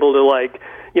they're able to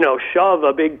shove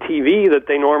a big TV that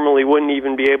they normally wouldn't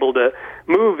even be able to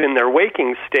move in their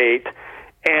waking state.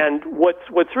 And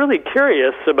what's really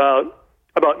curious about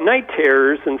night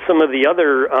terrors and some of the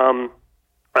other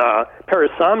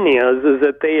parasomnias is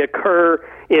that they occur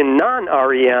in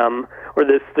non-REM, or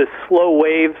this slow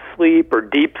wave sleep, or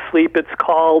deep sleep it's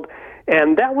called.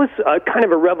 And that was kind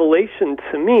of a revelation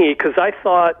to me, because I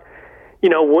thought,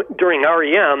 during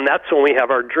REM, that's when we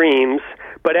have our dreams,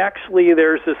 but actually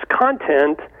there's this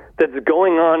content that's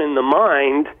going on in the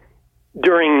mind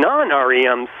during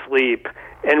non-REM sleep,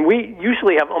 and we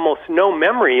usually have almost no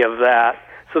memory of that.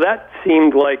 So that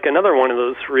seemed like another one of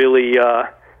those really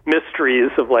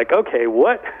mysteries of like, okay,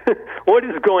 what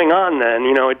is going on then?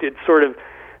 It sort of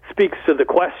speaks to the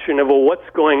question of, well, what's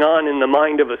going on in the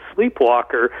mind of a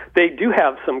sleepwalker? They do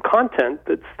have some content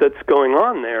that's going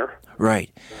on there.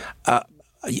 Right.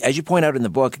 As you point out in the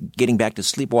book, getting back to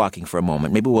sleepwalking for a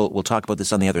moment, maybe we'll talk about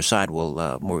this on the other side.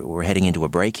 We're heading into a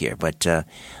break here, but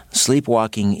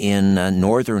sleepwalking in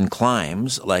northern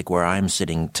climes, like where I'm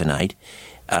sitting tonight,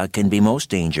 can be most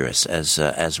dangerous,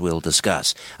 as we'll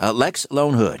discuss. Lex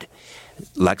Lonehood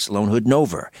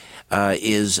Nover,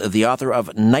 is the author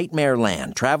of Nightmare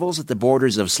Land, Travels at the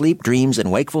Borders of Sleep, Dreams,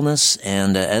 and Wakefulness.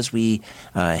 And as we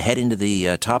head into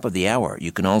the top of the hour,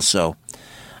 you can also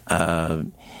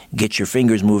get your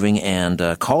fingers moving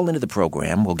and call into the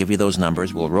program. We'll give you those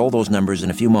numbers. We'll roll those numbers in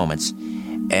a few moments.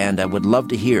 And I would love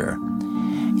to hear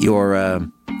your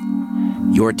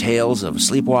tales of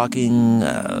sleepwalking,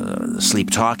 sleep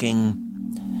talking,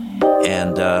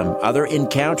 and other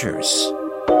encounters,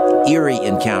 eerie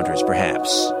encounters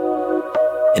perhaps,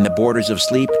 in the borders of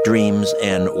sleep, dreams,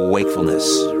 and wakefulness,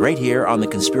 right here on The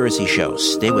Conspiracy Show.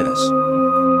 Stay with us.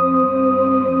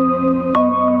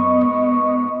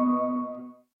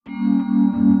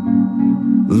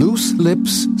 Loose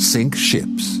lips sink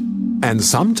ships, and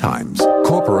sometimes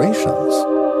corporations.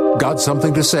 Got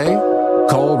something to say?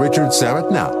 Call Richard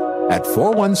Syrett now at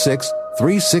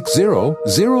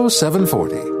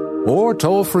 416-360-0740 or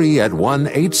toll free at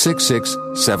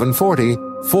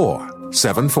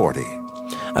 1-866-740-4740.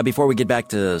 Before we get back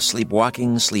to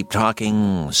sleepwalking, sleep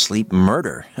talking, sleep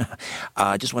murder,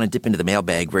 I just want to dip into the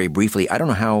mailbag very briefly. I don't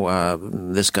know how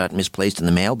this got misplaced in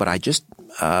the mail, but I just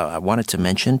wanted to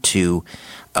mention to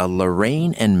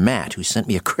Lorraine and Matt, who sent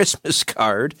me a Christmas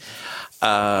card.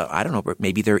 I don't know,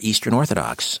 maybe they're Eastern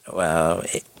Orthodox, or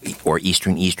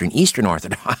Eastern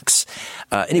Orthodox.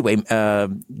 Anyway,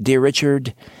 dear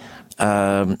Richard,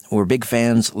 we're big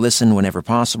fans. Listen whenever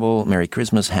possible. Merry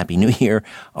Christmas. Happy New Year.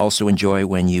 Also enjoy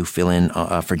when you fill in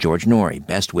for George Norrie.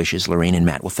 Best wishes, Lorraine and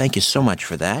Matt. Well, thank you so much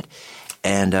for that.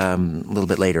 And a little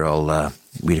bit later, I'll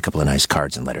read a couple of nice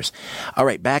cards and letters. All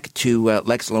right, back to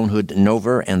Lex Lonehood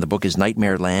Nover, and the book is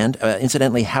Nightmare Land.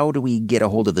 Incidentally, how do we get a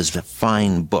hold of this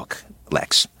fine book,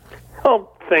 Lex? Oh,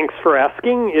 thanks for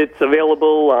asking. It's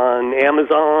available on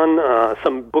Amazon,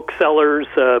 some booksellers,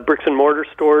 bricks and mortar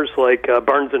stores like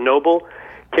Barnes & Noble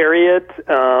carry it.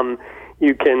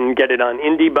 You can get it on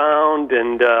IndieBound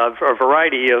and a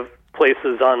variety of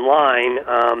places online.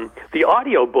 The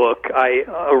audiobook I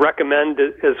recommend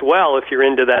as well if you're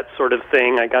into that sort of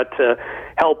thing. I got to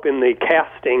help in the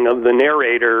casting of the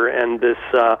narrator, and this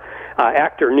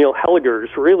actor Neil Helgers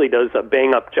really does a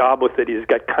bang-up job with it. He's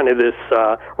got kind of this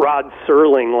Rod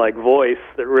Serling-like voice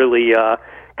that really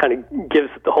kind of gives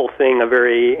the whole thing a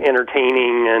very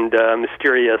entertaining and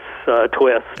mysterious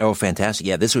twist. Oh, fantastic.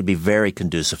 Yeah, this would be very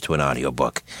conducive to an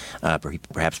audiobook.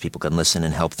 Perhaps people can listen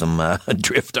and help them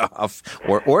drift off,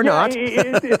 or not.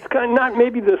 It's kind of not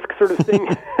maybe this sort of thing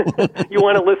you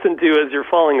want to listen to as you're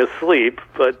falling asleep,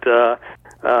 but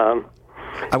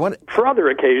for other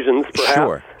occasions,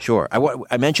 perhaps. Sure.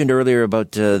 I mentioned earlier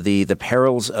about the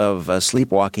perils of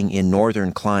sleepwalking in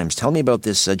northern climes. Tell me about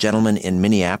this gentleman in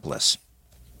Minneapolis.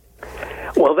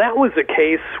 Well, that was a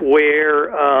case where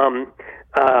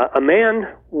a man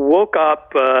woke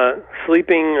up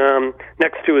sleeping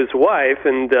next to his wife,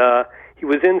 and he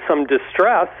was in some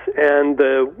distress, and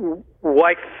the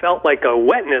wife felt like a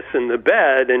wetness in the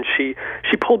bed, and she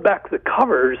pulled back the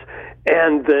covers,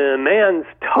 and the man's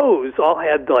toes all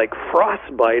had like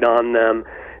frostbite on them,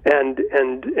 and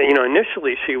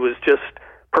initially she was just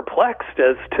perplexed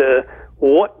as to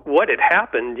what had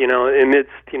happened,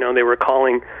 amidst, they were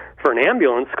calling for an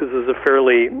ambulance because it was a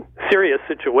fairly serious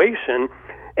situation.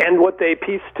 And what they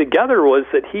pieced together was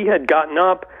that he had gotten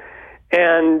up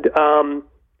and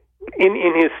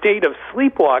in his state of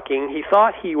sleepwalking, he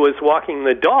thought he was walking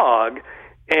the dog,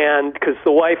 and because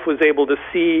the wife was able to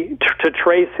see, to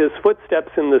trace his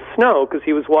footsteps in the snow, because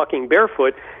he was walking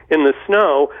barefoot in the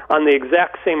snow on the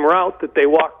exact same route that they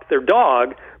walked their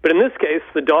dog. But in this case,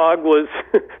 the dog was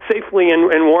safely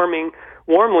and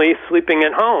warmly sleeping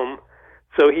at home.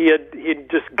 So he'd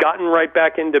just gotten right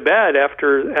back into bed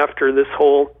after this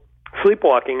whole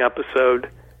sleepwalking episode.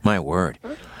 My word.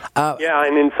 Yeah,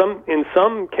 and in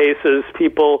some cases,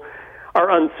 people are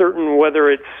uncertain whether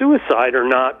it's suicide or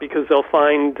not because they'll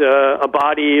find a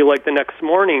body like the next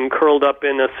morning curled up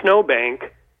in a snowbank,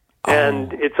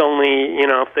 and it's only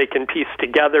if they can piece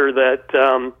together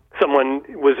that someone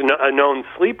was a known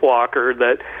sleepwalker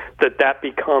that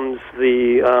becomes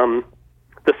the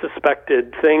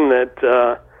suspected thing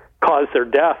that caused their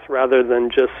death rather than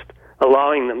just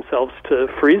allowing themselves to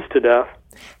freeze to death.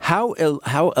 How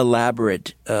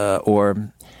elaborate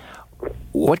or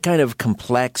what kind of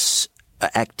complex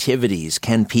activities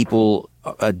can people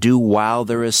do while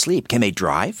they're asleep? Can they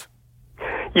drive?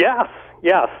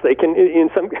 Yes, they can. In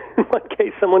one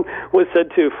case, someone was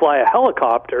said to fly a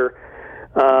helicopter.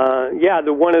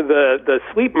 One of the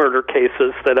sleep murder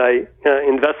cases that I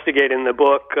investigate in the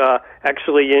book,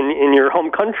 actually in your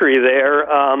home country there,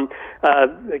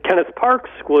 Kenneth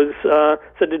Parks was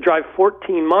said to drive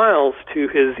 14 miles to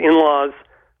his in-laws'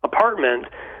 apartment.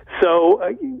 So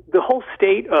the whole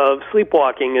state of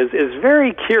sleepwalking is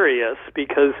very curious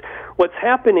because what's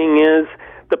happening is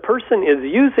the person is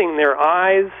using their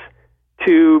eyes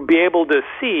to be able to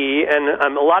see,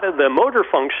 and a lot of the motor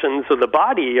functions of the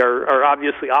body are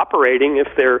obviously operating if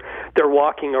they're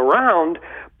walking around,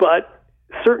 but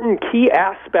certain key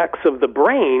aspects of the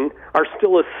brain are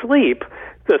still asleep.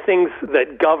 The things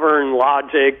that govern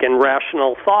logic and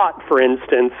rational thought, for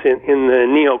instance, in the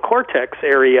neocortex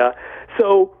area.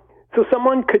 So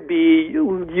someone could be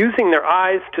using their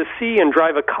eyes to see and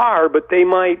drive a car, but they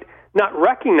might not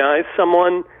recognize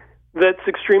someone that's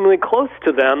extremely close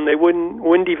to them. They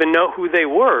wouldn't even know who they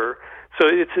were. So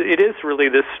it is really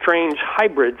this strange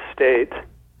hybrid state.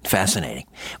 Fascinating.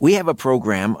 We have a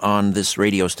program on this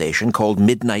radio station called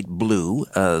Midnight Blue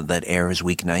that airs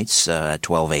weeknights at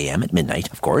 12 a.m. at midnight,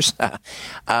 of course.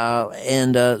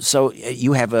 So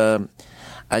you have a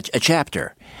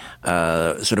chapter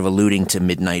sort of alluding to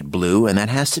Midnight Blue, and that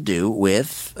has to do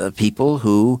with people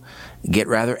who get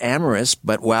rather amorous,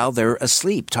 but while they're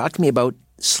asleep. Talk to me about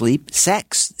sleep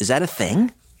sex. Is that a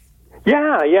thing?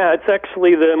 Yeah. It's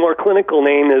actually, the more clinical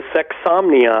name is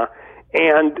sexsomnia.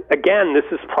 And again, this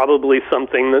is probably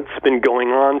something that's been going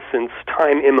on since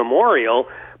time immemorial,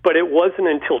 but it wasn't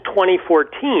until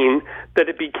 2014 that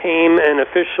it became an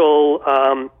official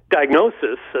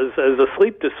diagnosis as a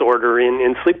sleep disorder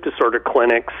in sleep disorder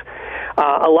clinics.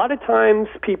 A lot of times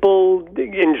people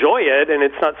enjoy it, and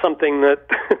it's not something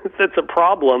that's a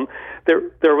problem.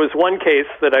 There was one case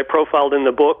that I profiled in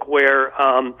the book where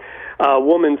a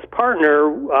woman's partner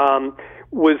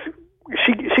was.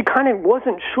 She kind of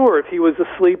wasn't sure if he was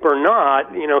asleep or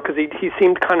not, because he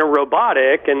seemed kind of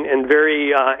robotic and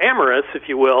very amorous, if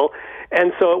you will.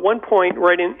 And so at one point,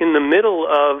 right in the middle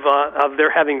of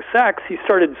their having sex, he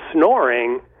started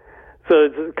snoring. So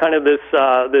it's kind of this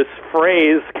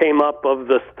phrase came up of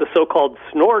the so-called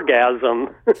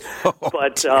snorgasm.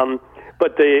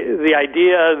 But the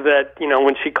idea that,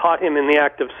 when she caught him in the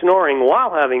act of snoring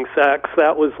while having sex,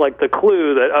 that was like the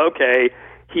clue that, okay,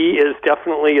 he is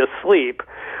definitely asleep.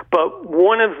 But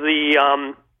one of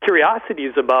the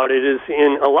curiosities about it is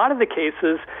in a lot of the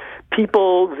cases,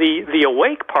 people, the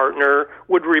awake partner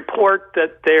would report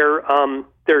that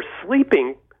their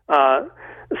sleeping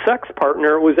sex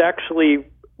partner was actually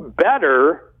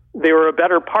better. They were a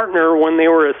better partner when they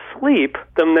were asleep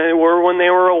than they were when they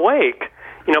were awake.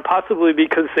 Possibly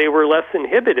because they were less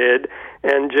inhibited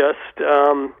and just,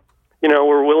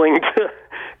 were willing to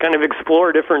kind of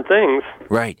explore different things.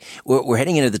 Right. We're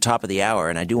heading into the top of the hour,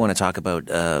 and I do want to talk about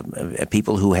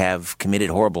people who have committed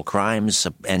horrible crimes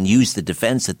and used the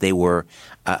defense that they were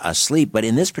asleep. But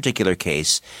in this particular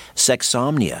case,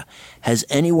 sexsomnia, has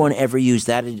anyone ever used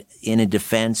that in a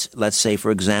defense, let's say,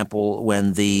 for example,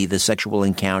 when the sexual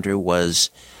encounter was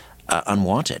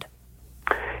unwanted?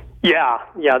 Yeah,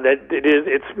 that it is.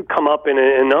 It's come up in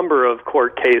a number of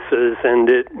court cases, and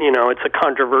it's a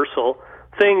controversial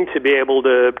thing to be able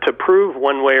to prove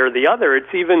one way or the other.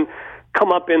 It's even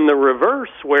come up in the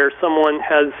reverse, where someone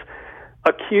has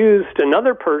accused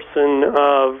another person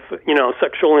of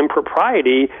sexual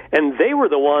impropriety, and they were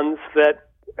the ones that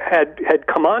had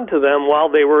come on to them while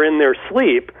they were in their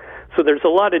sleep. So there's a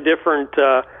lot of different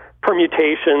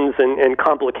permutations and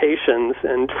complications.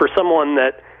 And for someone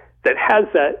that has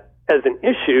that as an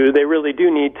issue, they really do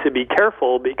need to be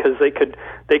careful, because they could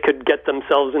get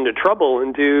themselves into trouble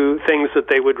and do things that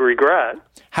they would regret.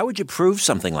 How would you prove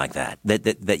something like that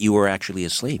you were actually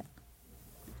asleep?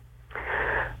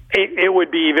 It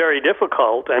would be very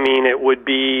difficult. I mean, it would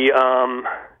be,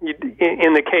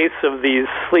 in the case of these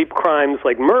sleep crimes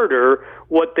like murder,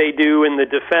 what they do in the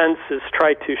defense is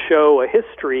try to show a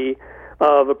history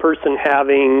of a person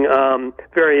having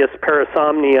various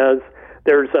parasomnias.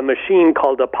 There's a machine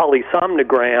called a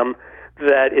polysomnogram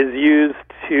that is used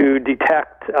to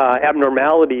detect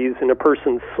abnormalities in a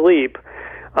person's sleep.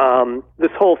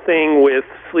 This whole thing with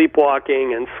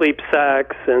sleepwalking and sleep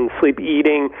sex and sleep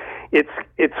eating,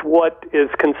 it's what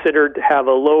is considered to have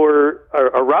a lower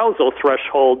arousal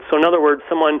threshold. So in other words,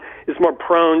 someone is more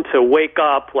prone to wake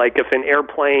up, like if an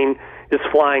airplane is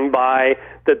flying by,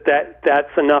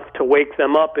 that's enough to wake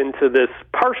them up into this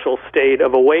partial state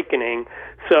of awakening.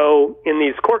 So in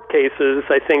these court cases,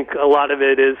 I think a lot of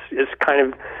it is kind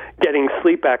of getting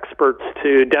sleep experts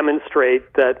to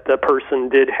demonstrate that the person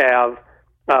did have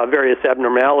various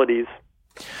abnormalities.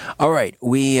 All right,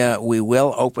 we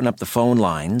will open up the phone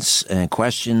lines and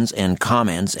questions and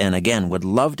comments, and again, would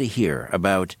love to hear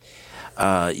about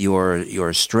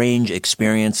your strange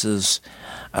experiences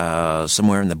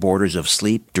somewhere in the borders of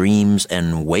sleep, dreams,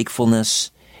 and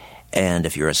wakefulness. And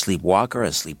if you're a sleepwalker,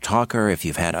 a sleep talker, if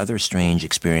you've had other strange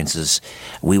experiences,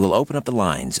 we will open up the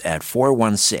lines at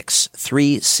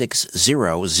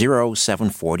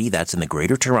 416-360-0740. That's in the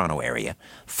Greater Toronto Area.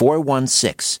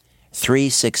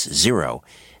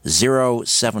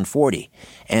 416-360-0740.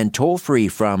 And toll free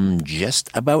from just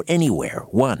about anywhere.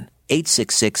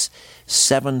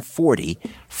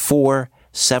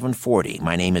 1-866-740-4740.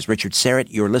 My name is Richard Serrett.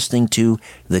 You're listening to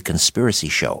The Conspiracy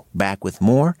Show. Back with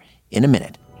more in a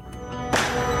minute.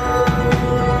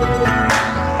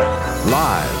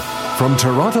 Live from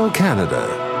Toronto, Canada,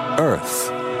 Earth.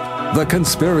 The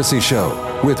Conspiracy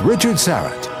Show with Richard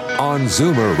Serrett on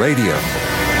Zoomer Radio.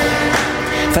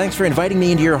 Thanks for inviting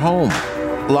me into your home.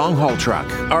 Long-haul truck,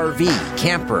 RV,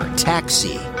 camper,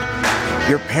 taxi.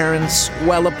 Your parents'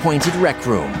 well-appointed rec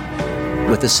room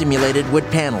with the simulated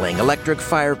wood paneling, electric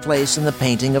fireplace, and the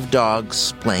painting of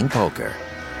dogs playing poker.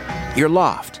 Your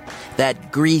loft,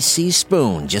 that greasy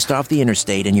spoon just off the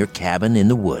interstate, and your cabin in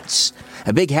the woods.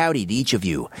 A big howdy to each of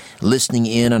you listening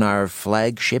in on our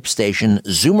flagship station,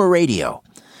 Zoomer Radio.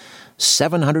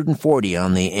 740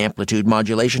 on the amplitude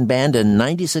modulation band and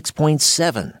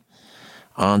 96.7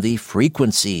 on the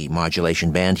frequency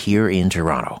modulation band here in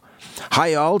Toronto.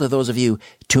 Hi all to those of you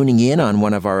tuning in on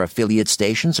one of our affiliate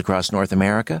stations across North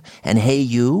America. And hey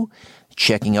you,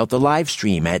 checking out the live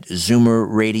stream at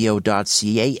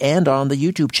zoomerradio.ca and on the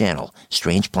YouTube channel,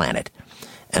 Strange Planet.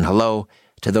 And hello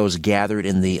to those gathered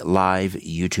in the live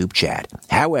YouTube chat.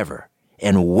 However,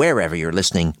 and wherever you're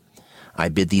listening, I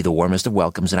bid thee the warmest of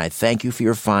welcomes, and I thank you for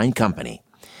your fine company.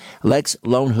 Lex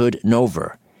Lonehood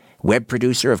Nover, web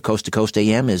producer of Coast to Coast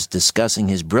AM, is discussing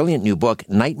his brilliant new book,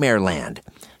 Nightmare Land,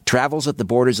 Travels at the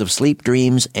Borders of Sleep,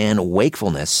 Dreams, and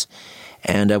Wakefulness.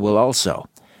 And we'll also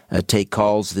take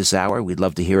calls this hour. We'd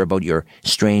love to hear about your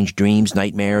strange dreams,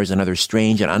 nightmares, and other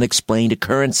strange and unexplained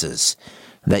occurrences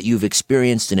that you've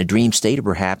experienced in a dream state, or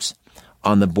perhaps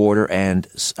on the border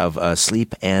of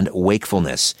sleep and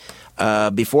wakefulness.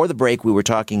 Before the break, we were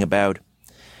talking about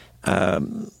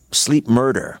sleep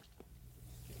murder.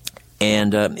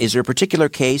 And is there a particular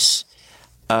case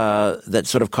that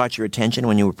sort of caught your attention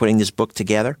when you were putting this book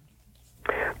together?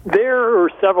 There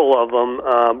are several of them.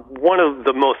 One of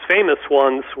the most famous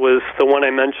ones was the one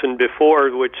I mentioned before,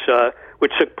 which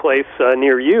took place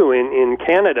near you in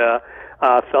Canada.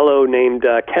 A fellow named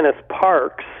Kenneth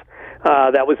Parks.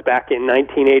 That was back in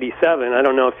 1987. I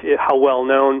don't know how well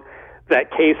known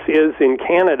that case is in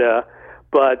Canada,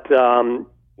 but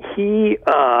he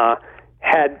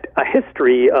had a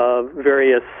history of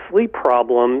various sleep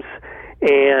problems,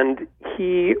 and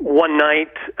he one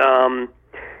night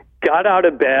got out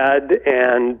of bed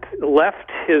and left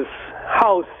his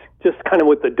house just kind of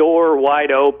with the door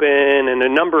wide open and a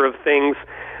number of things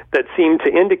that seemed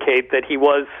to indicate that he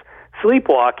was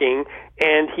sleepwalking,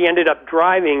 and he ended up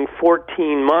driving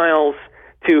 14 miles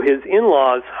to his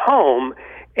in-laws' home,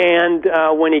 and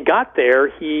when he got there,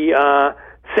 he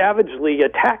savagely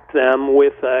attacked them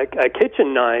with a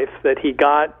kitchen knife that he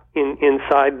got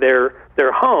inside their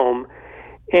home.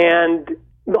 And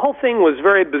the whole thing was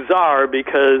very bizarre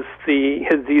because these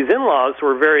in-laws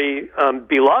were very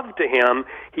beloved to him.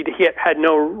 He had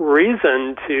no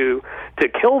reason to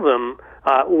kill them.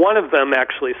 One of them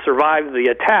actually survived the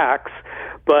attacks,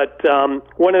 But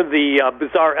one of the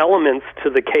bizarre elements to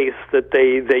the case that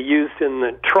they used in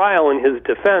the trial in his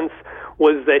defense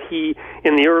was that he,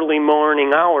 in the early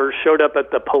morning hours, showed up at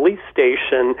the police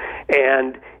station,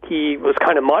 and he was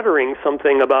kind of muttering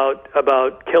something about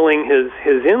killing his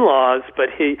in-laws, but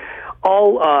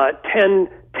all 10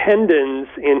 tendons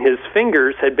in his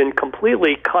fingers had been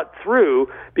completely cut through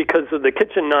because of the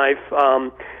kitchen knife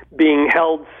being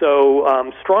held so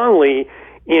strongly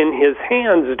in his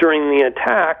hands during the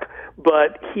attack,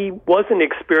 but he wasn't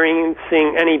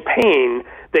experiencing any pain.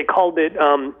 They called it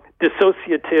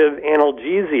dissociative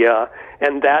analgesia,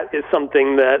 and that is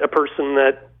something that a person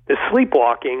that is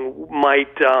sleepwalking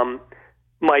might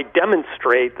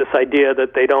demonstrate, this idea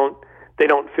that they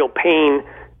don't feel pain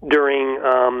during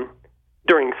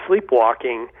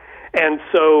sleepwalking. And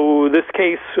so this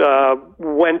case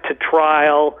went to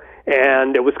trial,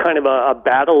 and it was kind of a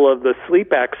battle of the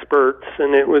sleep experts,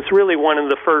 and it was really one of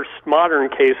the first modern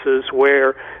cases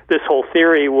where this whole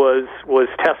theory was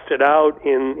tested out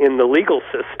in the legal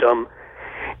system.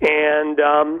 And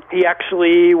he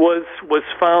actually was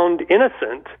found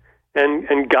innocent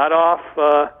and got off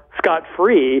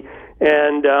scot-free,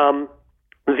 and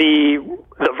the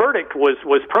verdict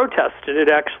was protested.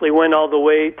 It actually went all the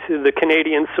way to the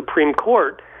Canadian Supreme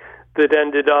Court that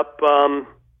ended up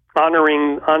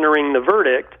honoring the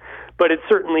verdict, but it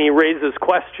certainly raises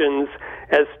questions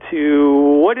as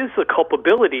to what is the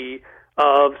culpability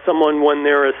of someone when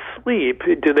they're asleep.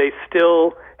 Do they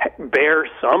still bear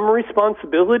some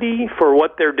responsibility for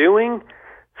what they're doing?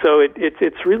 So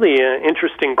it's really an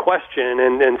interesting question,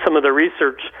 and some of the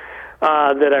research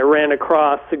that I ran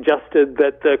across suggested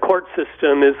that the court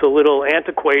system is a little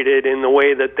antiquated in the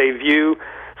way that they view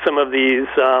some of these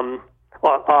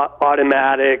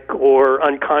automatic or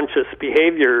unconscious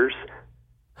behaviors.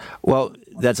 Well,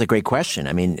 that's a great question.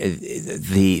 I mean,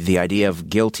 the idea of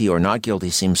guilty or not guilty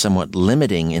seems somewhat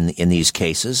limiting in these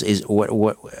cases.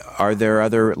 What are there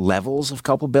other levels of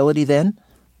culpability then?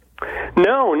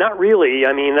 No, not really.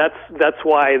 I mean, that's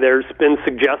why there's been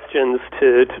suggestions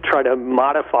to try to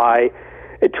modify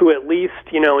it to at least,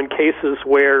 in cases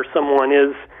where someone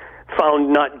is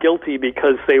found not guilty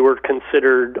because they were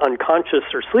considered unconscious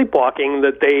or sleepwalking,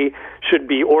 that they should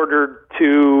be ordered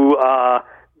to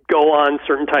go on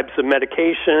certain types of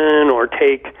medication or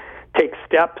take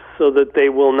steps so that they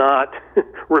will not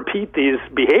repeat these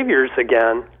behaviors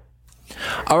again.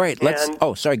 All right,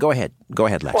 sorry, go ahead,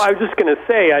 Lex. Well, I was just going to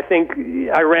say, I think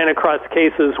I ran across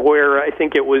cases where I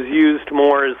think it was used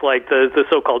more as like the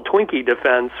so-called Twinkie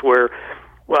defense, where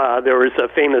there was a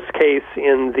famous case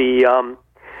in the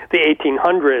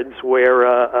 1800s where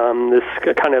this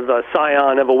kind of a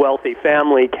scion of a wealthy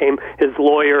family came. His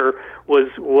lawyer was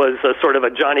a sort of a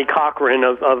Johnny Cochran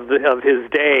of his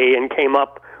day, and came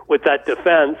up with that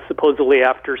defense supposedly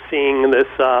after seeing this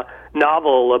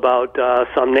novel about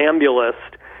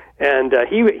somnambulist, and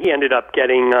he ended up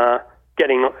getting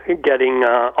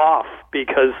off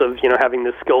because of having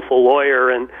this skillful lawyer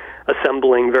and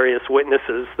assembling various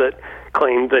witnesses that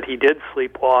claimed that he did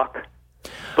sleepwalk.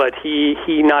 But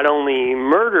he not only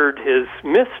murdered his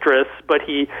mistress, but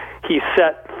he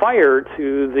set fire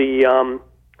to the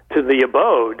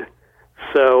abode.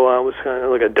 So it was kind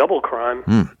of like a double crime.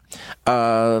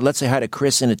 Let's say hi to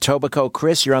Chris in Etobicoke.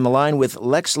 Chris, you're on the line with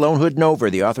Lex Lonehood Nover,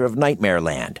 the author of Nightmare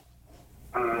Land.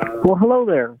 Well, hello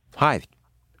there. Hi.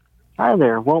 Hi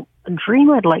there. Well, a dream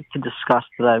I'd like to discuss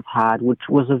that I've had, which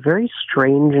was a very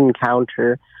strange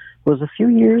encounter, was a few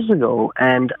years ago,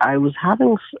 and I was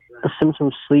having a symptom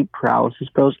of sleep paralysis,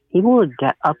 but I was able to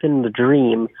get up in the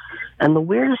dream. And the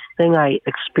weirdest thing I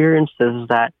experienced is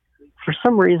that for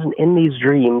some reason in these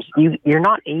dreams, you're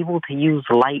not able to use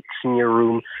lights in your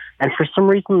room, and for some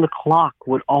reason the clock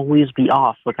would always be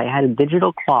off. Like, I had a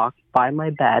digital clock by my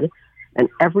bed, and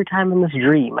every time in this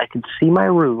dream I could see my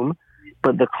room,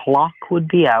 but the clock would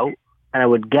be out, and I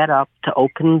would get up to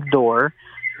open the door,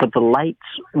 but the lights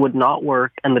would not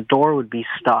work, and the door would be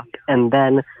stuck, and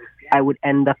then I would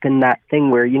end up in that thing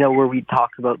where, where we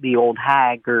talk about the old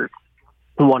hag or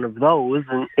one of those,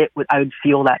 and I would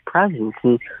feel that presence.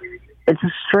 And it's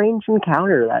a strange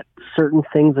encounter that certain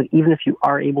things, that even if you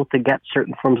are able to get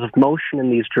certain forms of motion in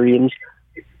these dreams,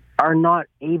 are not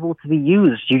able to be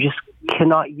used. You just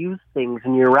cannot use things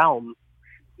in your realm.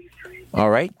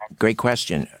 All right. Great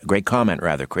question. Great comment,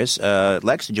 rather, Chris.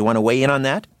 Lex, did you want to weigh in on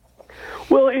that?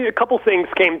 Well, a couple things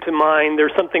came to mind.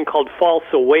 There's something called false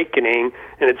awakening,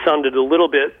 and it sounded a little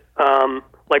bit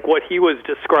like what he was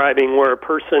describing, where a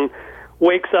person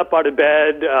wakes up out of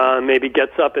bed, maybe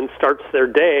gets up and starts their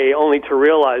day, only to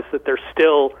realize that they're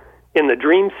still in the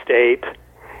dream state,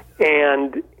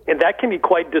 and that can be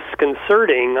quite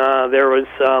disconcerting. There was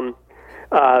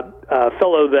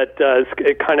fellow that is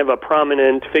kind of a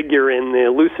prominent figure in the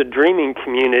lucid dreaming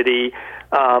community,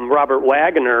 Robert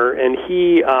Wagner, and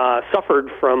he suffered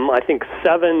from, I think,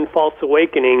 7 false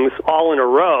awakenings all in a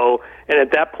row, and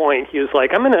at that point he was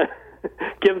like, I'm going to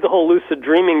give the whole lucid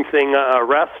dreaming thing a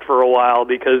rest for a while,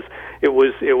 because it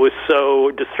was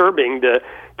so disturbing to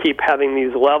keep having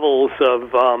these levels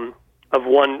of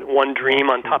one dream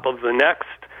on top of the next,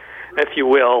 if you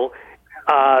will.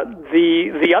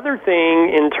 The other thing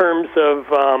in terms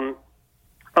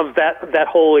of that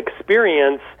whole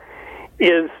experience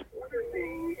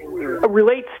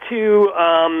relates to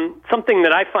something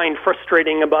that I find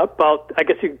frustrating about I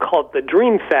guess you could call it the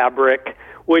dream fabric,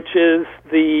 which is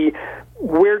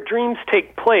where dreams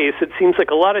take place. It seems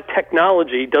like a lot of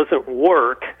technology doesn't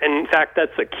work, and in fact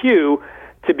that's a cue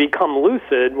to become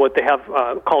lucid, what they have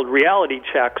called reality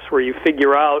checks, where you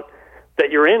figure out that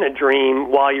you're in a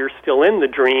dream while you're still in the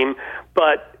dream.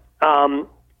 But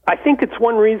I think it's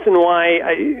one reason why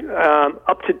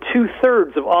up to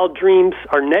 2/3 of all dreams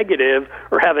are negative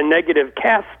or have a negative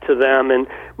cast to them. And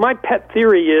my pet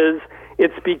theory is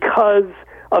it's because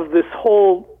of this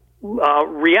whole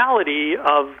reality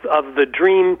of the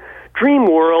dream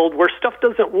world where stuff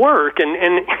doesn't work, and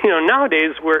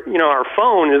nowadays where our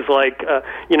phone is like a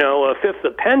fifth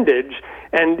appendage,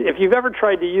 and if you've ever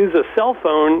tried to use a cell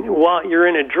phone while you're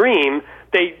in a dream,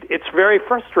 it's very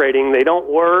frustrating. They don't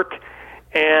work,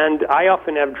 and I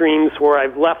often have dreams where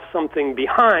I've left something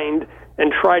behind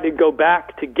and try to go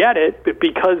back to get it, but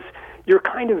because you're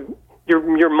kind of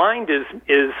your mind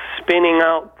is spinning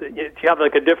out. You have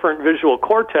like a different visual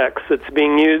cortex that's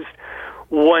being used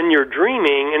when you're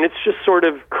dreaming, and it's just sort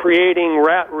of creating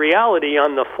reality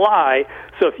on the fly.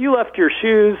 So if you left your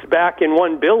shoes back in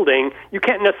one building, you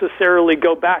can't necessarily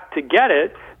go back to get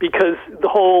it, because the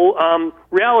whole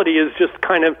reality is just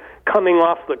kind of coming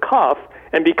off the cuff.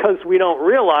 And because we don't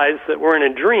realize that we're in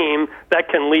a dream, that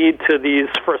can lead to these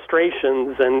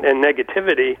frustrations and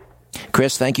negativity.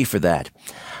 Chris, thank you for that.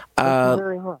 Thank you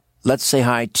very much. Let's say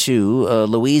hi to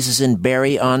Louise is in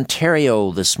Barrie,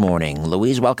 Ontario this morning.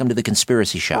 Louise, welcome to The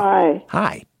Conspiracy Show. Hi.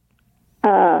 Hi.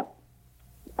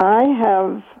 I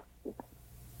have,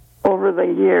 over the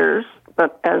years,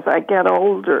 but as I get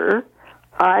older,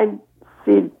 I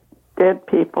see dead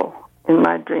people in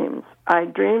my dreams. I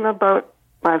dream about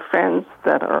my friends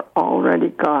that are already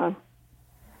gone.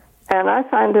 And I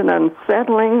find it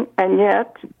unsettling, and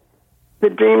yet the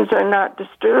dreams are not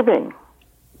disturbing.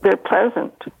 They're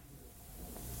pleasant.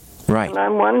 Right. And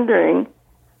I'm wondering,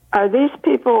 are these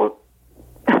people...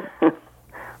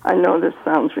 I know this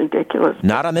sounds ridiculous.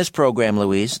 Not on this program,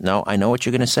 Louise. No, I know what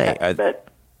you're going to say. But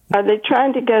are they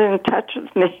trying to get in touch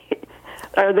with me?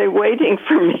 Are they waiting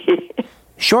for me?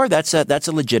 Sure, that's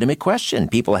a legitimate question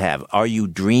people have. Are you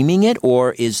dreaming it,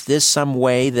 or is this some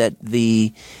way that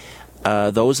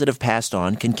those that have passed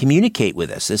on can communicate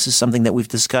with us? This is something that we've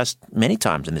discussed many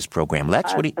times in this program.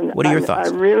 Lex, what are your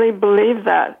thoughts? I really believe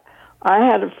that. I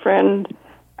had a friend,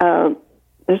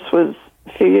 this was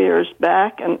a few years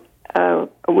back, and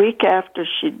a week after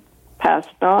she passed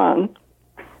on,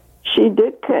 she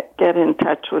did get in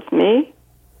touch with me,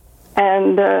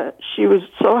 and she was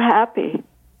so happy.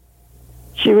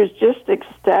 She was just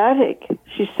ecstatic.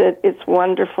 She said, "It's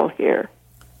wonderful here."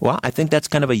 Well, I think that's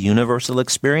kind of a universal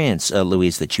experience,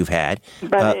 Louise, that you've had.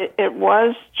 But it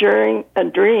was during a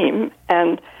dream,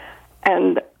 and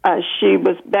she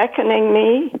was beckoning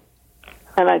me,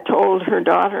 and I told her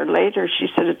daughter later, she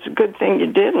said, "It's a good thing you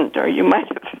didn't, or you might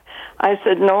have." I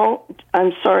said, "No,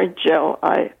 I'm sorry, Jill,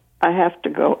 I have to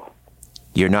go."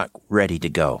 You're not ready to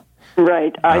go.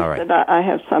 Right. I said, I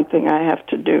have something I have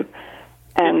to do.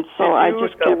 And so I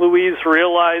just kept... Louise,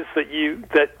 realize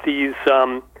that these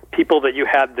people that you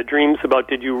had the dreams about,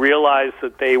 did you realize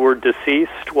that they were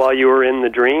deceased while you were in the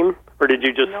dream? Or did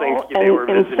you just think they were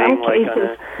visiting they were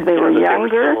younger, they were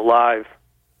still alive?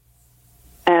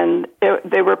 And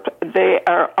they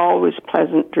are always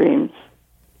pleasant dreams.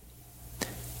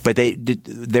 But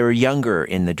they were younger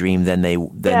in the dream than they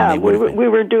would have been. We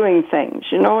were doing things.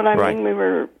 You know what I mean? We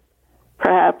were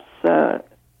perhaps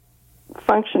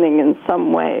functioning in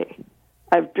some way.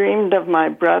 I've dreamed of my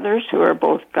brothers who are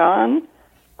both gone.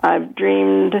 I've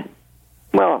dreamed,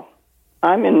 well,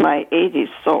 I'm in my 80s,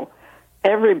 so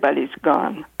everybody's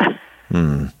gone.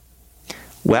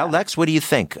 Well, Lex, what do you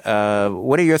think?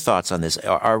 What are your thoughts on this?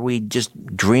 Are we just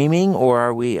dreaming, or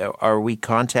are we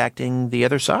contacting the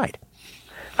other side?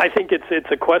 I think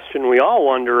it's a question we all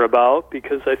wonder about,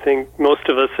 because I think most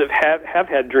of us have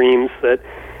had dreams that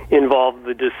involved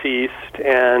the deceased,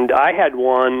 and I had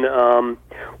one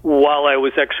while I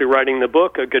was actually writing the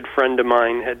book. A good friend of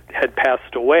mine had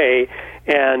passed away,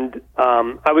 And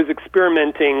I was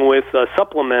experimenting with a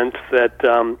supplement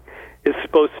that is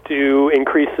supposed to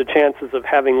increase the chances of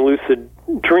having lucid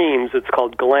dreams. It's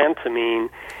called galantamine,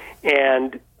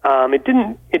 and it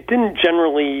didn't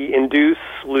generally induce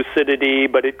lucidity,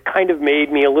 but it kind of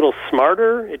made me a little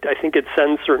smarter. I think it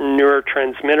sends certain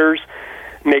neurotransmitters,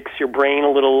 makes your brain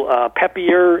a little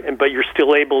peppier, but you're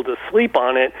still able to sleep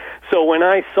on it. So when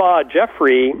I saw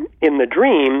Jeffrey in the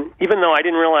dream, even though I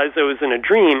didn't realize I was in a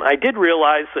dream, I did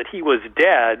realize that he was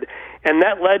dead, and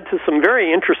that led to some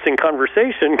very interesting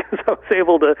conversation because I was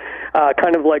able to,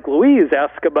 kind of like Louise,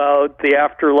 ask about the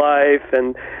afterlife.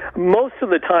 And most of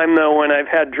the time, though, when I've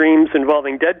had dreams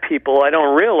involving dead people, I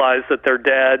don't realize that they're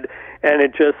dead, and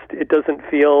it doesn't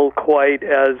feel quite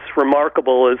as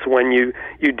remarkable as when you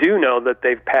do know that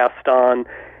they've passed on.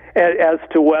 As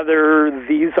to whether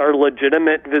these are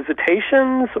legitimate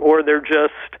visitations or they're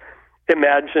just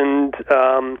imagined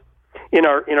in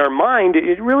our mind,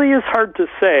 it really is hard to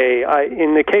say.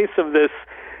 In the case of this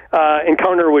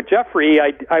encounter with Jeffrey,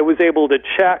 I was able to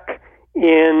check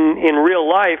in real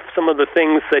life some of the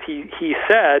things that he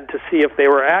said to see if they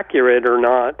were accurate or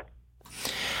not.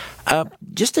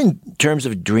 Just in terms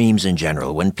of dreams in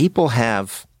general, when people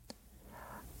have,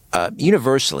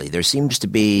 universally, there seems to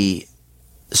be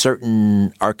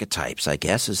certain archetypes, I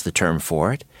guess is the term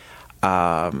for it.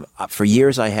 For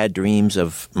years I had dreams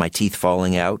of my teeth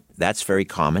falling out. That's very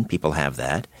common. People have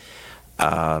that.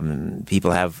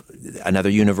 People have another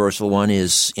universal one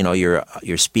is,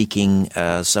 you're speaking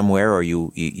somewhere, or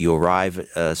you arrive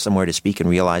somewhere to speak and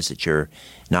realize that you're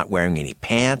not wearing any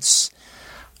pants.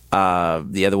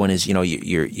 The other one is,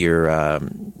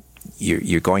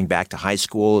 you're going back to high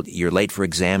school, you're late for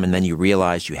exam, and then you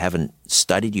realize you haven't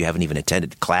studied, you haven't even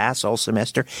attended class all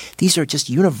semester. These are just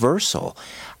universal.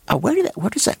 Where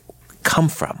does that come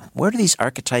from? Where do these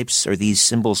archetypes or these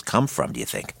symbols come from, do you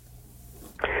think?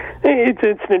 It's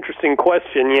an interesting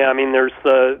question. Yeah, I mean, there's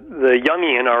the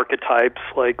Jungian archetypes,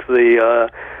 like the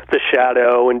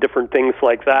shadow and different things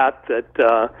like that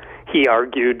he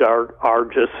argued are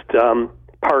just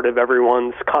part of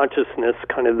everyone's consciousness,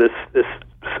 kind of this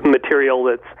material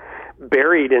that's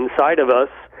buried inside of us.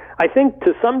 I think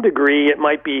to some degree it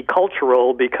might be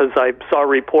cultural, because I saw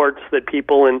reports that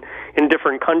people in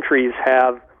different countries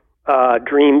have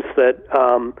dreams that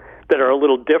are a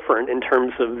little different in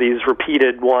terms of these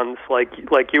repeated ones, like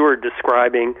you were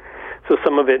describing. So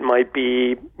some of it might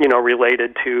be,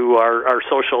 related to our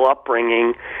social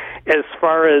upbringing. As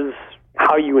far as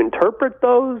how you interpret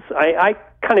those, I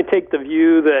kind of take the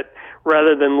view that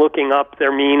rather than looking up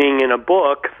their meaning in a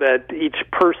book, that each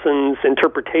person's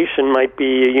interpretation might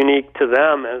be unique to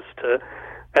them as to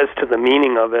the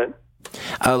meaning of it.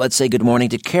 Let's say good morning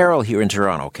to Carol here in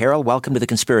Toronto. Carol, welcome to The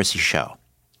Conspiracy Show.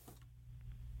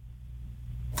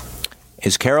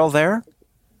 Is Carol there?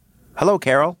 Hello,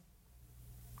 Carol.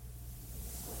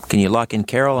 Can you lock in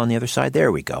Carol on the other side?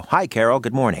 There we go. Hi, Carol.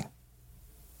 Good morning.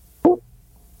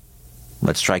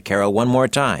 Let's try Carol one more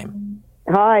time.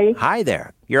 Hi. Hi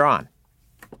there. You're on.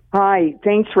 Hi.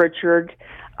 Thanks, Richard.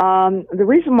 The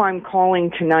reason why I'm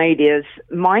calling tonight is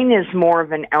mine is more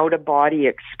of an out-of-body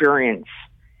experience.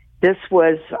 This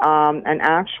was an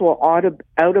actual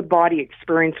out-of-body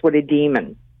experience with a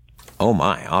demon. Oh,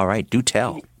 my. All right. Do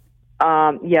tell.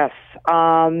 Yes.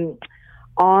 I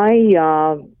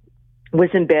was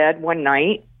in bed one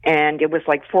night, and it was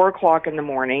like 4 o'clock in the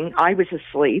morning. I was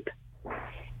asleep,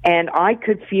 and I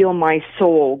could feel my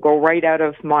soul go right out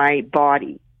of my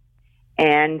body.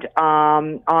 And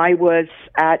I was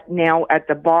at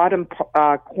the bottom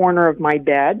corner of my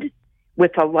bed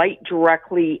with a light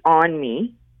directly on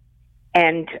me.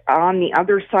 And on the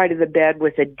other side of the bed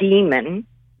was a demon,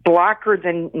 blacker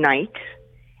than night,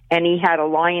 and he had a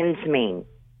lion's mane.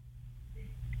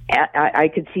 I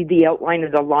could see the outline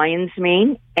of the lion's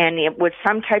mane, and it was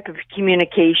some type of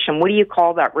communication. What do you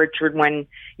call that, Richard, when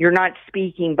you're not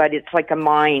speaking, but it's like a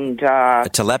mind? A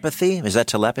telepathy? Is that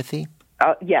telepathy?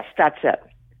 Yes, that's it.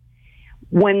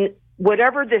 When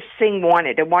whatever this thing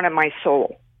wanted, it wanted my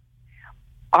soul.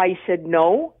 I said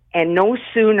no, and no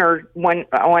sooner when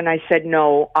I said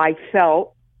no, I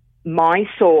felt my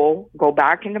soul go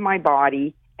back into my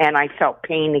body, and I felt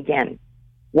pain again.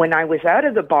 When I was out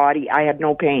of the body, I had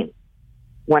no pain.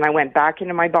 When I went back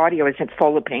into my body, I was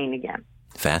full of pain again.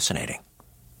 Fascinating.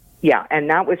 Yeah, and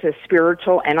that was a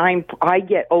spiritual, and I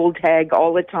get old hag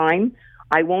all the time.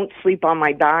 I won't sleep on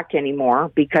my back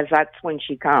anymore because that's when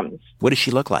she comes. What does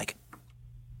she look like?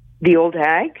 The old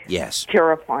hag? Yes.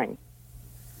 Terrifying.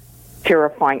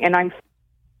 Terrifying. And I'm...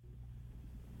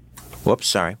 Whoops,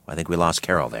 sorry. I think we lost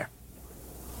Carol there.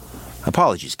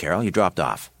 Apologies, Carol. You dropped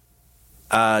off.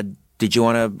 Did you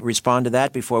want to respond to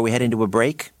that before we head into a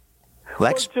break?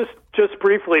 Lex? Well, just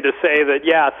briefly to say that,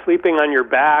 sleeping on your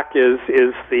back is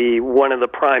the one of the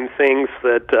prime things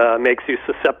that makes you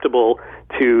susceptible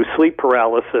to sleep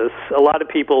paralysis. A lot of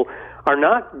people are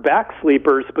not back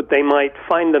sleepers, but they might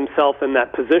find themselves in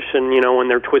that position, when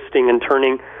they're twisting and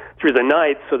turning through the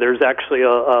night. So there's actually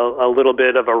a little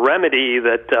bit of a remedy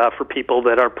that for people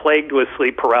that are plagued with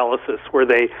sleep paralysis, where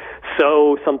they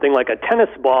sew something like a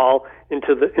tennis ball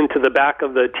into the back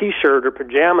of the T-shirt or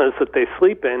pajamas that they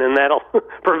sleep in, and that'll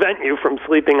prevent you from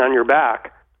sleeping on your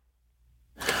back.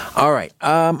 All right.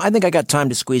 I think I got time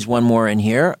to squeeze one more in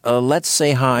here. Let's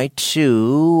say hi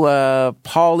to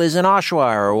Paul is in Oshawa,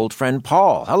 our old friend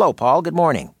Paul. Hello, Paul. Good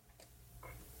morning.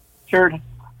 Sure.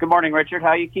 Good morning, Richard.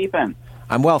 How you keeping?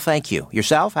 I'm well, thank you.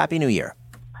 Yourself? Happy New Year.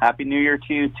 Happy New Year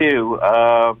to you, too.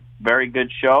 Very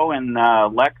good show. And,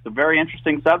 Lex, a very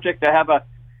interesting subject. I have a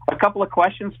couple of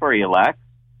questions for you, Lex.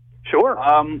 Sure.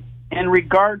 In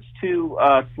regards to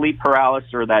sleep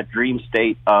paralysis, or that dream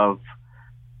state of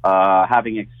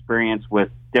having experience with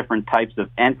different types of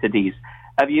entities,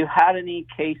 have you had any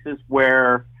cases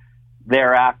where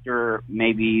thereafter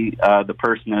maybe the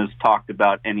person has talked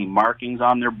about any markings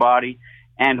on their body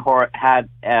and or had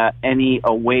any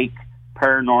awake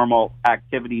paranormal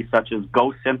activities such as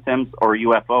ghost symptoms or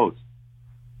UFOs?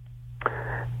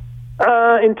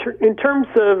 In terms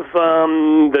of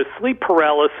the sleep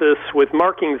paralysis with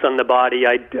markings on the body,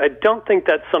 I don't think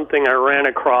that's something I ran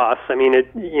across. I mean,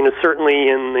 certainly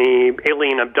in the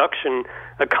alien abduction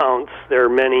accounts, there are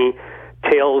many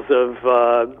tales of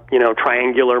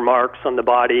triangular marks on the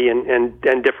body and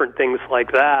different things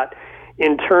like that.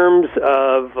 In terms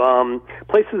of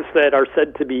places that are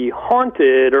said to be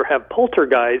haunted or have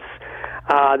poltergeists,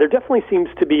 there definitely seems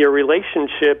to be a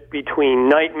relationship between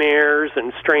nightmares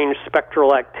and strange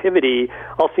spectral activity.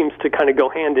 All seems to kind of go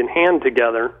hand in hand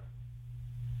together.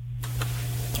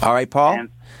 All right, Paul?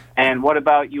 And what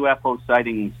about UFO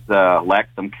sightings, Lex?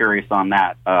 I'm curious on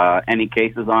that. Any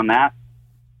cases on that?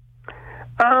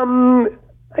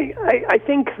 I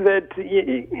think that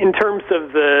in terms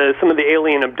of some of the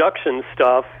alien abduction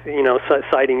stuff,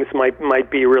 sightings might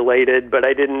be related, but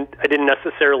I didn't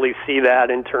necessarily see that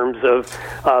in terms of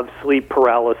sleep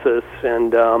paralysis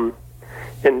and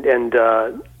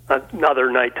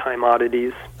other nighttime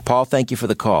oddities. Paul, thank you for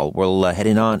the call. We'll head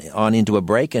on into a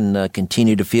break and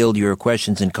continue to field your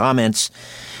questions and comments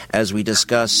as we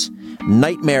discuss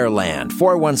Nightmare Land.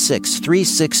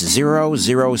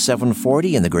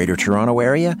 416-360-0740 in the Greater Toronto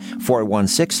Area,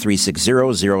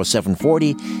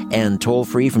 416-360-0740, and toll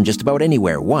free from just about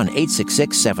anywhere,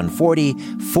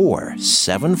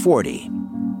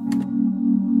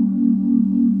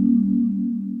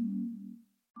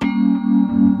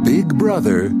 1-866-740-4740. Big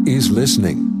Brother is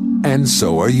listening, and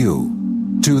so are you,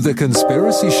 to The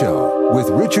Conspiracy Show with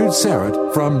Richard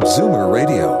Syrett from Zoomer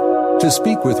Radio. To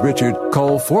speak with Richard,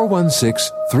 call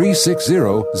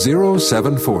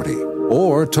 416-360-0740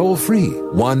 or toll free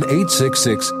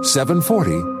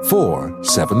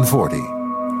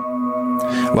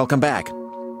 1-866-740-4740. Welcome back.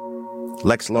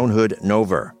 Lex Lonehood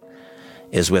Nover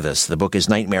is with us. The book is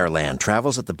Nightmare Land,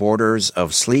 Travels at the Borders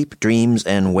of Sleep, Dreams,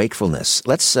 and Wakefulness.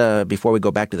 Let's, before we go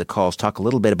back to the calls, talk a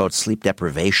little bit about sleep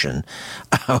deprivation,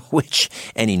 which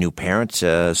any new parent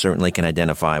certainly can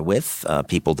identify with.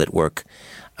 People that work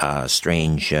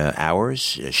strange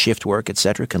hours, shift work,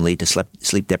 etc., can lead to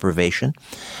sleep deprivation.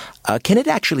 Can it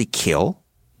actually kill?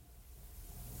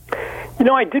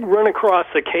 I did run across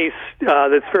a case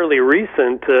that's fairly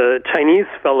recent. A Chinese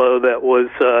fellow that was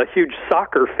a huge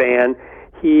soccer fan.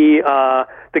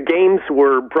 The games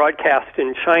were broadcast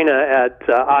in China at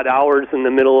odd hours in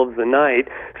the middle of the night,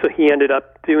 so he ended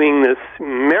up doing this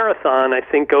marathon, I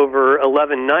think, over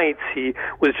 11 nights. He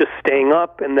was just staying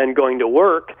up and then going to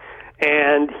work,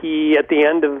 and he, at the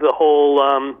end of the whole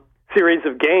series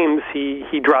of games,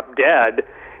 he dropped dead.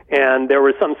 And there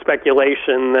was some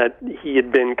speculation that he had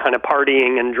been kind of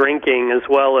partying and drinking as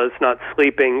well as not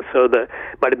sleeping, so that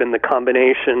might have been the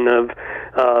combination of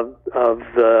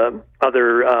the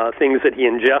other things that he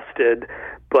ingested.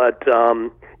 But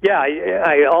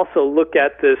I also look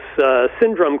at this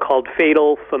syndrome called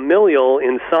fatal familial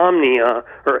insomnia,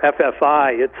 or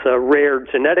FFI. It's a rare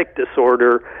genetic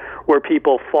disorder where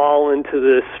people fall into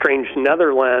this strange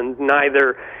netherland,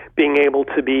 neither being able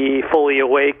to be fully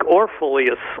awake or fully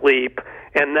asleep,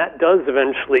 and that does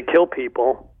eventually kill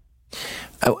people.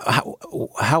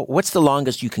 What's the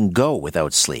longest you can go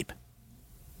without sleep?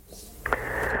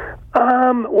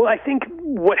 Well, I think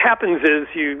what happens is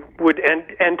you would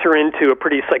enter into a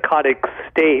pretty psychotic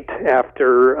state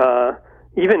after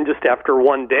even just after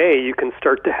one day, you can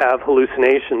start to have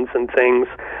hallucinations and things.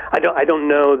 I don't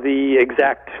know the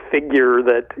exact figure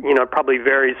that, it probably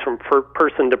varies from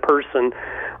person to person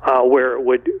where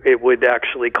it would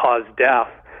actually cause death.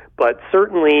 But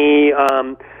certainly,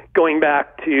 going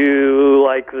back to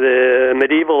like the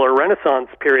medieval or Renaissance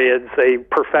periods, they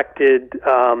perfected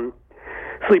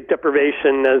sleep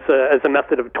deprivation as a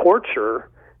method of torture.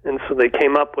 And so they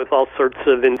came up with all sorts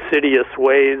of insidious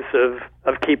ways of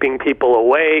keeping people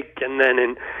awake. And then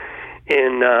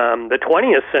in the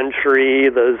 20th century,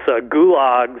 those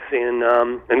gulags in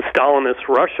Stalinist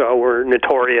Russia were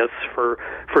notorious for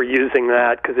using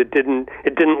that because it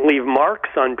didn't leave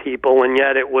marks on people, and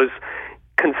yet it was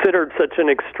considered such an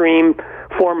extreme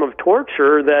form of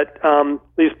torture that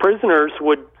these prisoners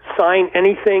would sign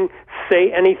anything,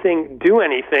 say anything, do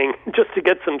anything just to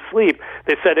get some sleep.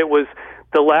 They said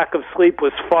the lack of sleep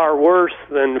was far worse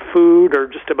than food or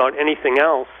just about anything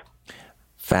else.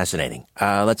 Fascinating.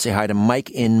 Let's say hi to Mike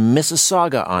in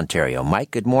Mississauga, Ontario.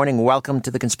 Mike, good morning. Welcome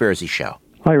to The Conspiracy Show.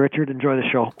 Hi, Richard. Enjoy the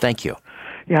show. Thank you.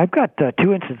 Yeah, I've got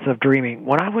 2 instances of dreaming.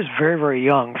 When I was very, very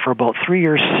young, for about 3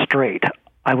 years straight,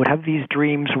 I would have these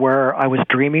dreams where I was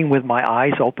dreaming with my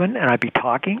eyes open, and I'd be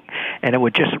talking, and it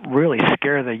would just really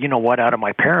scare the you-know-what out of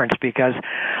my parents because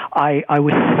I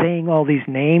was saying all these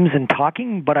names and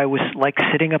talking, but I was like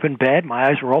sitting up in bed, my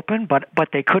eyes were open, but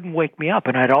they couldn't wake me up,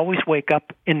 and I'd always wake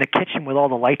up in the kitchen with all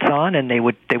the lights on, and they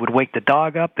would wake the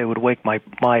dog up, they would wake my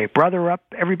brother up,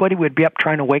 everybody would be up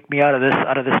trying to wake me out of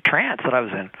this trance that I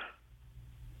was in.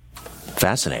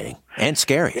 Fascinating and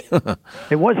scary.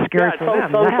 It was scary for them. Yeah,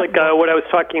 it sounds like what I was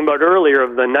talking about earlier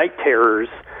of the night terrors,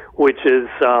 which is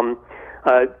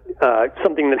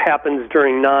something that happens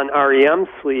during non-REM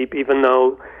sleep, even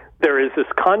though there is this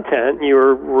content,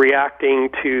 you're reacting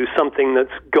to something that's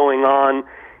going on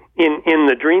in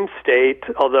the dream state,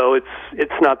 although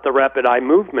it's not the rapid eye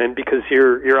movement because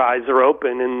your eyes are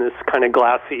open in this kind of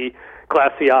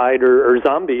glassy-eyed or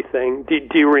zombie thing.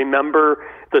 Do you remember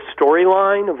the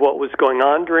storyline of what was going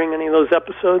on during any of those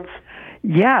episodes?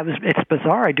 Yeah, it's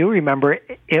bizarre. I do remember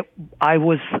it.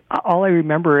 All I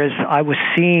remember is I was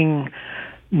seeing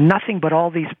nothing but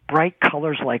all these bright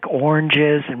colors like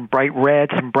oranges and bright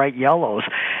reds and bright yellows.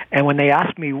 And when they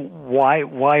asked me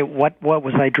what was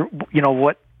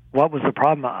what was the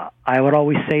problem, I would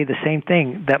always say the same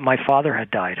thing, that my father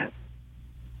had died.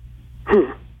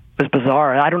 It was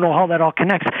bizarre. I don't know how that all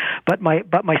connects. But my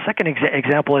second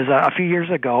example is a few years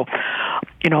ago,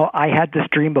 I had this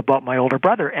dream about my older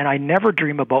brother, and I never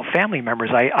dream about family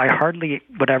members. I hardly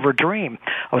would ever dream.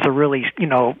 I was a really,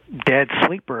 dead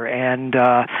sleeper, and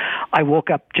I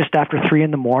woke up just after 3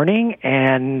 a.m,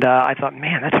 and I thought,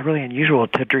 man, that's really unusual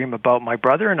to dream about my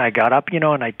brother. And I got up, and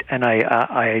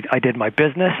I did my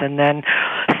business, and then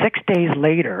 6 days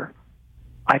later,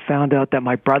 I found out that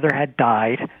my brother had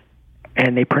died.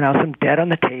 And they pronounced him dead on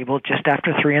the table just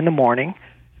after 3 a.m,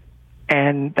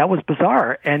 and that was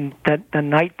bizarre. And the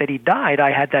night that he died,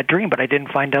 I had that dream, but I didn't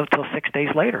find out till 6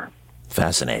 days later.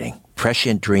 Fascinating.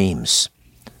 Prescient dreams.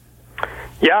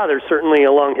 Yeah, there's certainly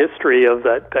a long history of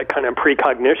that kind of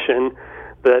precognition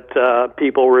that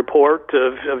people report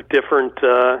of different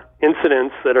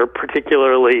incidents that are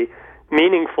particularly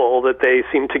meaningful that they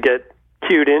seem to get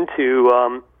cued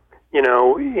into.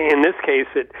 In this case,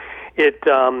 it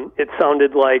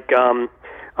sounded like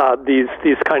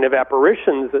these kind of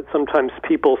apparitions that sometimes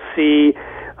people see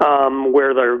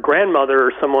where their grandmother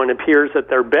or someone appears at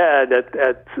their bed at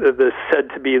the said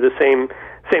to be the same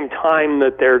time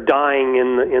that they're dying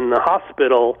in the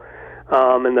hospital,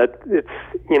 and that it's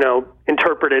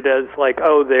interpreted as like,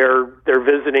 oh, they're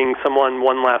visiting someone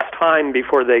one last time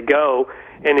before they go,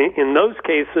 and in those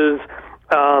cases.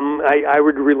 I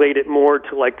would relate it more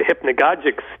to like the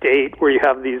hypnagogic state where you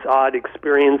have these odd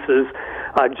experiences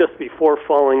just before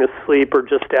falling asleep or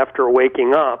just after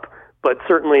waking up. But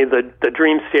certainly the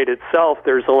dream state itself,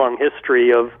 there's a long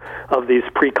history of these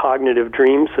precognitive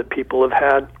dreams that people have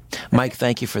had. Mike,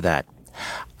 thank you for that.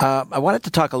 I wanted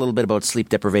to talk a little bit about sleep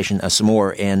deprivation some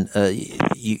more, and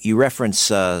you reference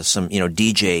some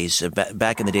DJs.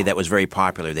 Back in the day, that was very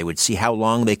popular. They would see how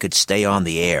long they could stay on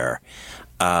the air.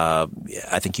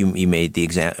 I think you made the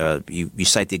example. You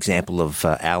cite the example of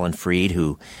Alan Freed,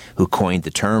 who coined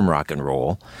the term rock and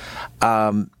roll.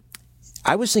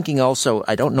 I was thinking also.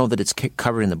 I don't know that it's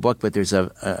covered in the book, but there's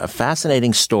a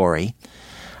fascinating story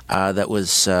that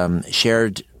was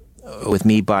shared with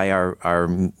me by our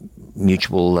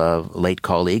mutual late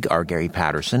colleague, R. Gary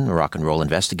Patterson, a rock and roll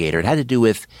investigator. It had to do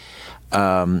with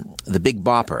the Big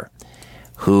Bopper,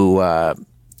 who.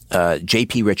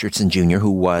 J.P. Richardson Jr.,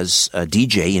 who was a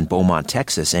DJ in Beaumont,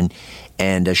 Texas,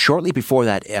 and shortly before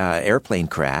that airplane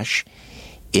crash,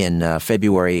 in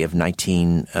February of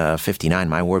 1959.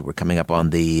 My word, we're coming up on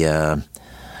the,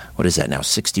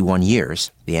 61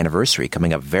 years, the anniversary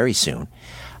coming up very soon.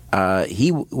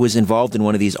 He was involved in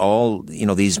one of these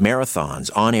these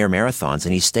marathons, on-air marathons,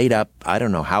 and he stayed up, I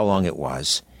don't know how long it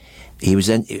was.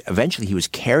 Eventually he was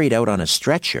carried out on a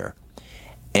stretcher,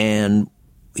 and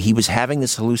he was having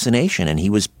this hallucination, and he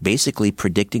was basically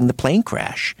predicting the plane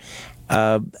crash.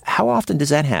 How often does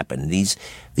that happen? These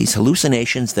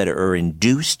hallucinations that are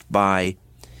induced by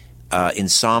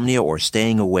insomnia or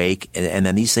staying awake, and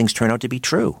then these things turn out to be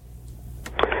true.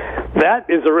 That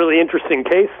is a really interesting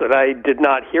case that I did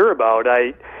not hear about.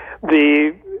 The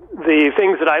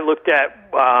things that I looked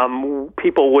at,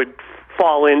 people would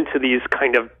fall into these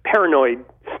kind of paranoid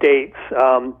states.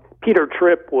 Peter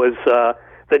Tripp was the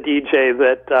DJ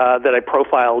that I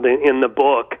profiled in the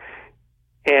book,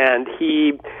 and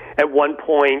he at one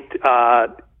point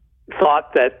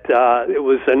thought that it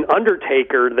was an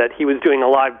undertaker, that he was doing a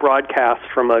live broadcast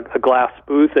from a glass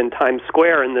booth in Times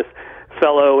Square, and this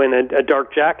fellow in a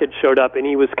dark jacket showed up, and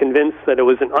he was convinced that it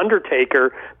was an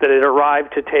undertaker that had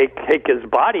arrived to take his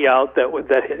body out that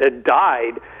had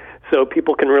died. So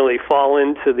people can really fall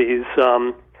into these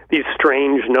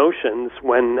strange notions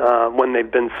when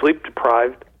they've been sleep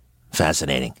deprived.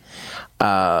 Fascinating.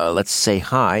 Let's say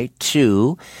hi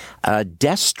to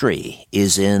Destry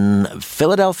is in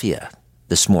Philadelphia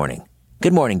this morning.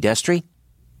 Good morning, Destry.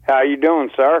 How you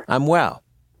doing, sir? I'm well.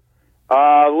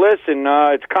 Listen,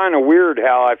 it's kind of weird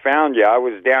how I found you. I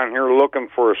was down here looking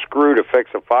for a screw to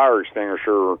fix a fire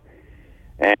extinguisher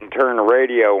and turned the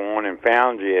radio on and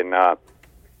found you. And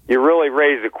you really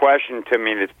raised a question to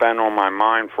me that's been on my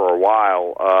mind for a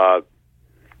while.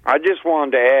 I just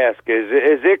wanted to ask: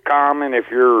 is it common if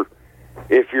you're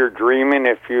dreaming,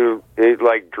 if you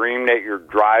dream that you're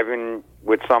driving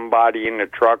with somebody in the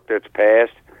truck that's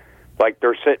passed, like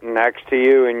they're sitting next to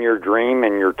you in your dream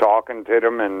and you're talking to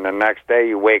them, and the next day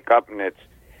you wake up and it's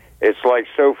like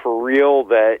so for real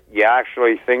that you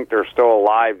actually think they're still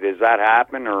alive? Does that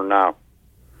happen or no?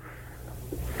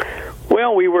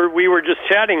 Well, we were just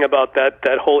chatting about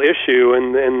that whole issue,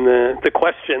 and the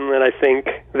question that I think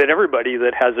that everybody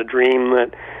that has a dream,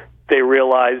 that they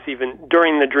realize even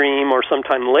during the dream or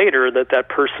sometime later that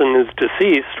person is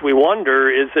deceased, we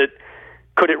wonder,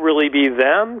 could it really be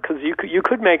them? Because you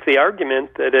could make the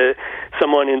argument that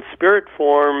someone in spirit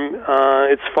form,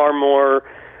 it's far more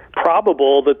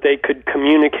probable that they could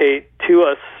communicate to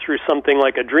us through something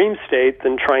like a dream state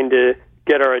than trying to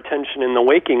get our attention in the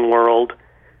waking world.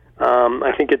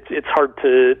 I think it's hard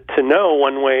to know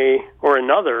one way or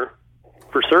another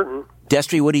for certain.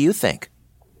 Destry, what do you think?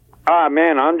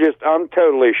 Man, I'm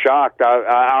totally shocked.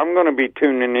 I'm going to be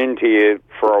tuning into you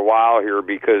for a while here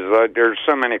because there's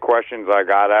so many questions I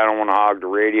got. I don't want to hog the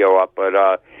radio up, but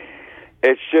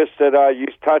it's just that you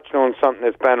touched on something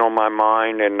that's been on my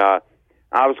mind, and I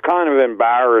was kind of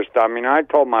embarrassed. I mean, I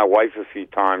told my wife a few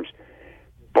times,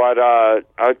 but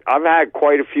I've had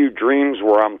quite a few dreams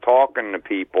where I'm talking to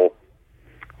people.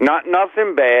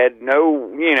 Nothing bad,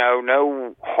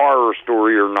 no horror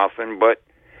story or nothing, but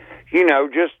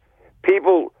just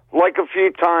people, like a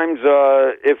few times,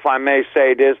 if I may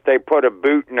say this, they put a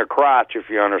boot in the crotch, if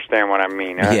you understand what I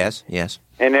mean. Yes.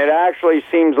 And it actually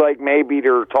seems like maybe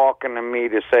they're talking to me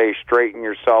to say, straighten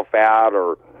yourself out,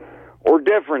 or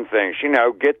different things,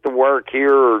 get to work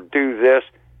here or do this.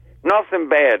 Nothing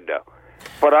bad, though.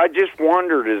 But I just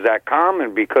wondered, is that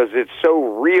common? Because it's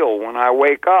so real when I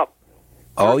wake up.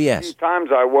 Oh, yes. A few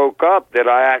times I woke up that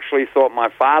I actually thought my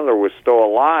father was still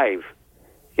alive,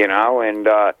 and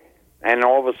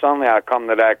all of a sudden I come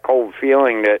to that cold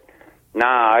feeling that,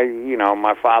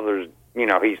 my father's,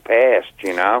 he's passed,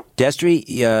 Destry,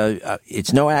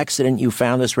 it's no accident you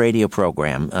found this radio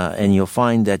program, and you'll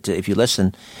find that if you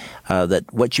listen, that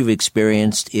what you've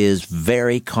experienced is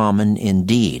very common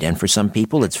indeed. And for some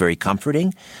people, it's very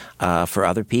comforting. For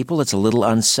other people, it's a little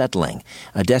unsettling.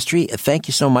 Destry, thank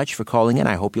you so much for calling in.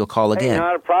 I hope you'll call again. Hey,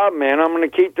 not a problem, man. I'm going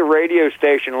to keep the radio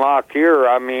station locked here.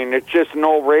 I mean, it's just an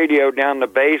old radio down the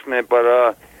basement,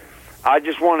 but I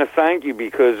just want to thank you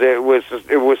because it was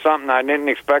something I didn't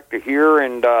expect to hear,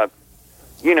 and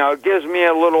it gives me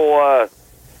a little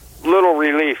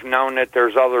relief knowing that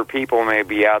there's other people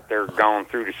maybe out there going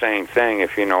through the same thing,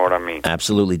 if you know what I mean.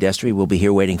 Absolutely, Destry. We'll be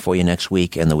here waiting for you next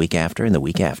week and the week after and the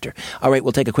week after. All right,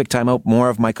 we'll take a quick time out. More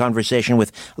of my conversation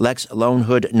with Lex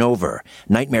Lonehood Nover,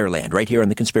 Nightmareland, right here on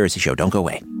The Conspiracy Show. Don't go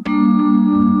away.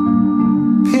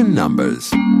 PIN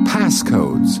numbers,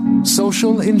 passcodes,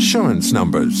 social insurance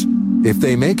numbers. If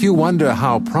they make you wonder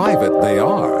how private they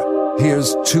are,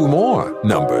 here's two more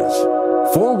numbers.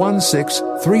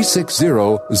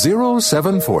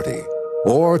 416-360-0740.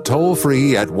 or toll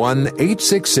free at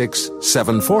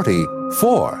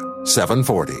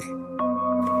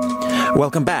 1-866-740-4740.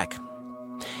 Welcome back.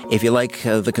 If you like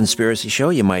The Conspiracy Show,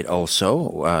 you might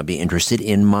also be interested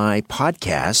in my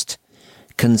podcast,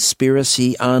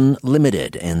 Conspiracy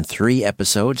Unlimited, and 3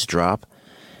 episodes drop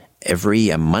every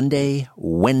Monday,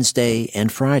 Wednesday,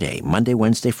 and Friday. Monday,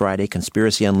 Wednesday, Friday,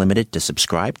 Conspiracy Unlimited. To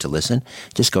subscribe, to listen,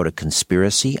 just go to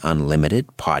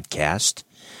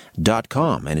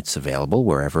conspiracyunlimitedpodcast.com, and it's available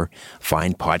wherever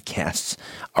fine podcasts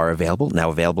are available, now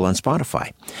available on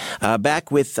Spotify. Back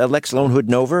with Lex Lonehood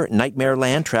Nover, Nightmare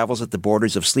Land, Travels at the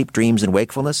Borders of Sleep, Dreams, and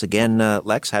Wakefulness. Again,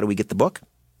 Lex, how do we get the book?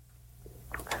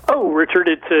 Oh, Richard,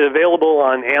 it's available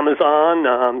on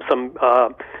Amazon, some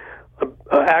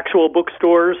actual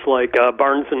bookstores like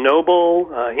Barnes & Noble,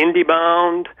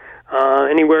 IndieBound,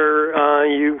 anywhere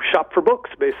you shop for books,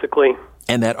 basically.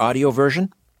 And that audio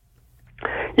version?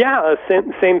 Yeah,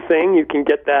 same thing. You can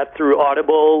get that through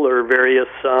Audible or various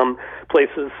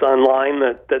places online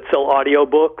that sell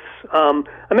audiobooks. I'm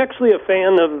actually a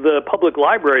fan of the public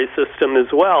library system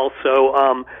as well, so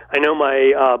I know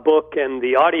my book and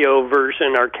the audio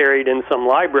version are carried in some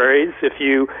libraries. If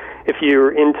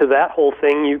you're into that whole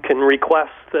thing, you can request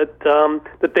that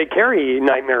they carry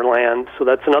Nightmare Land, so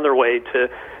that's another way to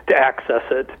access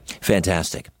it.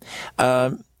 Fantastic.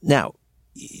 Now,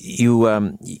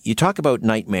 you talk about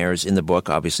nightmares in the book.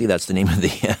 Obviously, that's the name of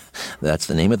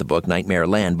the book, Nightmare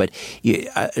Land. But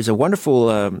there's a wonderful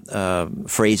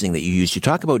phrasing that you use. You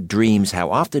talk about dreams,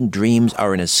 how often dreams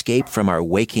are an escape from our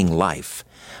waking life,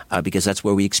 because that's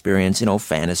where we experience,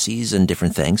 fantasies and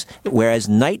different things. Whereas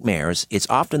nightmares, it's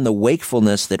often the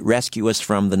wakefulness that rescue us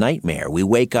from the nightmare. We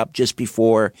wake up just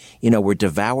before, we're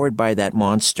devoured by that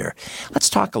monster. Let's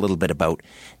talk a little bit about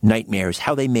nightmares,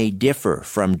 how they may differ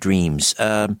from dreams.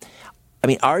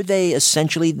 Are they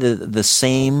essentially the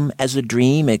same as a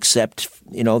dream, except,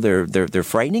 they're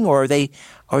frightening, or are they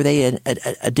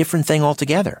a different thing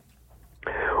altogether?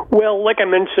 Well, like I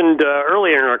mentioned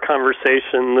earlier in our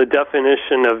conversation, the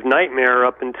definition of nightmare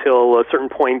up until a certain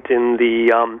point in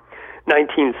the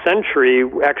 19th century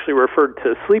actually referred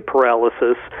to sleep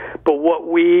paralysis. But what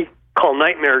we call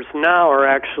nightmares now are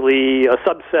actually a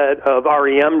subset of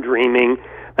REM dreaming.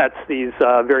 That's these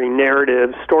very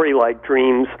narrative, story-like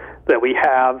dreams that we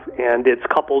have, and it's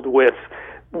coupled with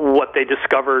what they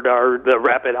discovered are the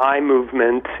rapid eye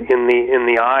movement in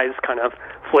the eyes, kind of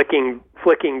flicking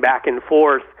back and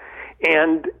forth.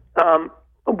 And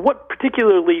what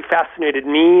particularly fascinated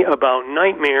me about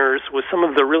nightmares was some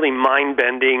of the really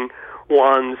mind-bending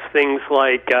ones, things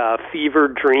like fever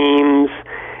dreams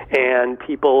and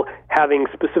people having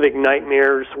specific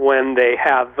nightmares when they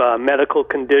have medical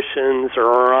conditions or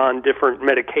are on different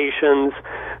medications.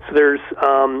 So there's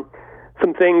some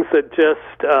things that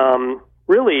just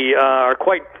really are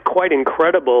quite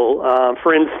incredible.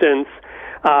 For instance,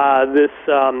 this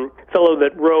fellow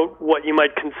that wrote what you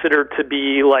might consider to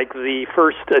be like the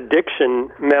first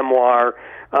addiction memoir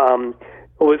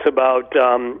was about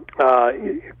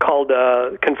called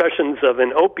Confessions of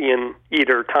an Opium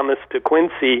Eater, Thomas de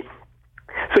Quincey.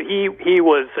 So he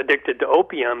was addicted to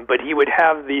opium, but he would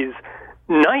have these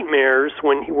nightmares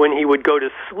when he would go to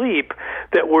sleep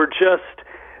that were just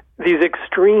these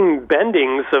extreme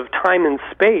bendings of time and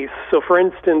space. So, for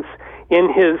instance,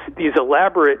 in these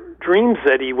elaborate dreams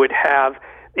that he would have,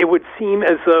 it would seem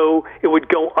as though it would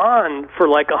go on for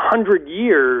like 100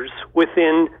 years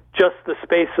within just the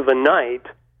space of a night.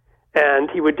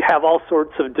 And he would have all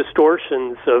sorts of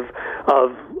distortions of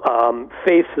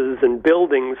faces and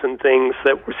buildings and things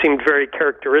that seemed very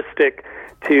characteristic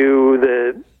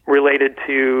related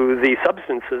to the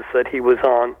substances that he was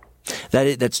on.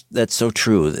 That's so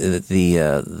true.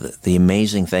 The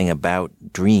amazing thing about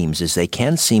dreams is they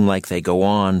can seem like they go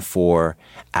on for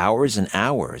hours and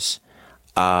hours.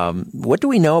 What do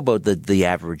we know about the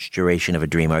average duration of a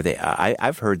dream?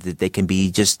 I've heard that they can be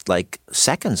just like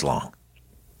seconds long.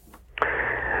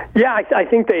 Yeah, I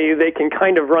think they can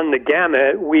kind of run the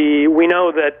gamut. We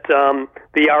know that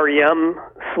the REM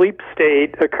sleep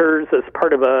state occurs as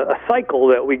part of a cycle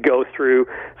that we go through.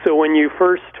 So when you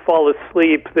first fall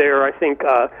asleep, there are, I think,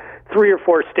 3 or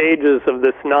 4 stages of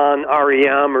this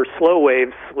non-REM or slow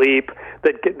wave sleep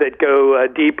that go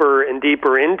deeper and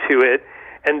deeper into it.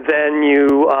 And then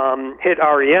you hit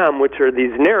REM, which are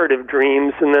these narrative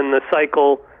dreams, and then the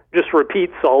cycle just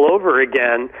repeats all over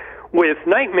again. With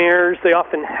nightmares, they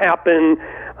often happen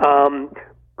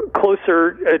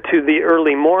closer to the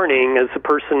early morning as the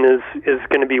person is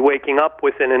going to be waking up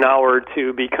within an hour or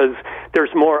two, because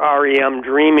there's more REM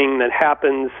dreaming that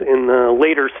happens in the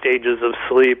later stages of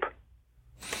sleep.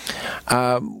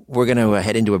 We're going to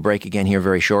head into a break again here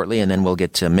very shortly, and then we'll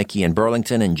get to Mickey in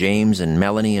Burlington and James and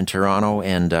Melanie in Toronto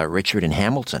and Richard in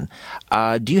Hamilton.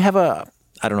 Do you have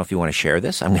I don't know if you want to share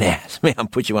this. I'm going to ask, I'll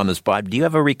put you on the spot. Do you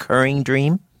have a recurring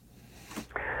dream?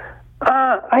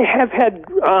 I have had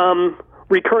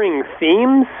recurring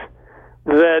themes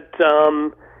that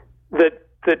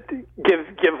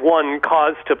give one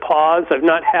cause to pause. I've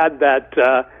not had that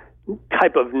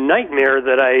type of nightmare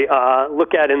that I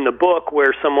look at in the book,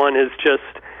 where someone is just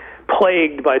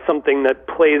plagued by something that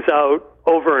plays out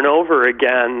over and over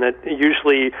again, that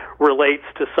usually relates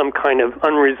to some kind of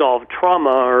unresolved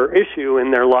trauma or issue in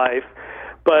their life.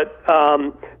 But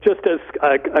just as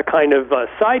a kind of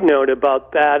side note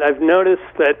about that, I've noticed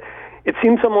that it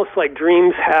seems almost like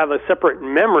dreams have a separate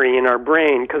memory in our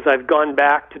brain, because I've gone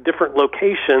back to different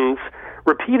locations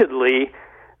repeatedly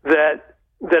that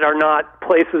are not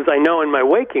places I know in my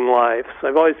waking life. So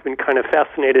I've always been kind of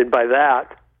fascinated by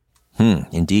that.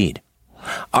 Indeed.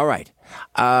 All right.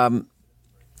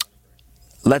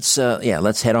 Let's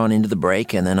head on into the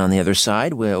break, and then on the other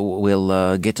side,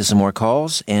 we'll get to some more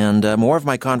calls and more of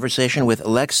my conversation with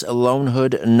Lex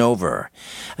Lonehood Nover.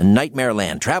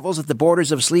 Nightmareland travels at the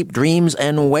borders of sleep, dreams,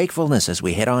 and wakefulness as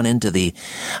we head on into the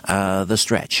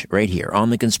stretch right here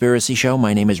on The Conspiracy Show.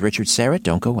 My name is Richard Syrett.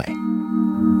 Don't go away.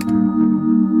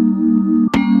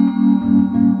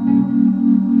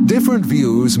 Different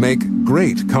views make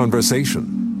great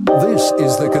conversation. This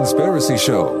is The Conspiracy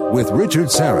Show with Richard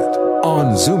Syrett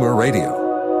on Zoomer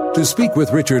Radio. To speak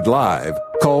with Richard live,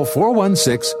 call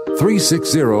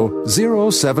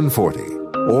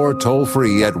 416-360-0740 or toll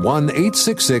free at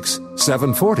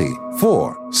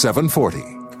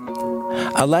 1-866-740-4740.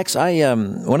 Alex,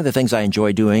 one of the things I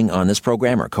enjoy doing on this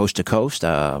program, or Coast to Coast,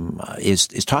 is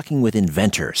talking with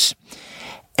inventors.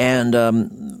 And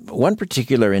one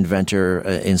particular inventor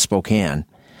in Spokane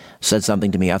said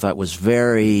something to me I thought was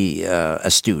very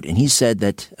astute. And he said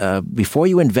that before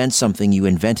you invent something, you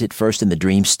invent it first in the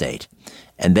dream state,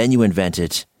 and then you invent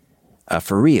it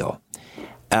for real.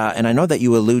 And I know that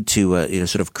you allude to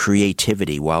sort of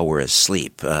creativity while we're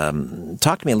asleep.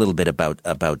 Talk to me a little bit about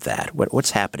that.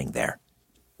 What's happening there?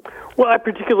 Well, I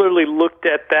particularly looked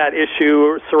at that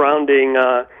issue surrounding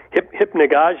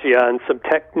hypnagogia and some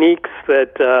techniques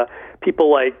that people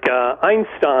like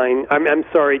Einstein,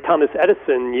 Thomas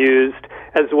Edison used,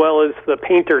 as well as the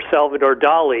painter Salvador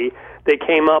Dali. They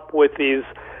came up with these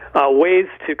ways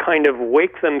to kind of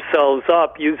wake themselves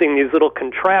up using these little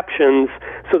contraptions,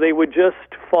 so they would just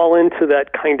fall into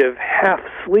that kind of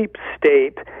half-sleep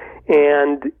state,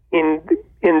 and in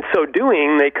so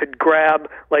doing, they could grab,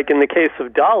 like in the case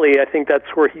of Dali, I think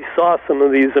that's where he saw some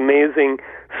of these amazing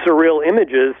surreal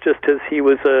images just as he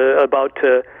was about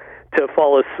to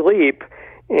fall asleep.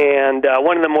 And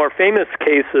one of the more famous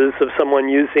cases of someone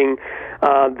using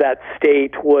that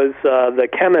state was the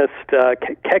chemist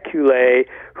Kekulé,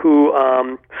 who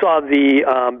saw the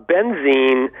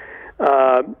benzene,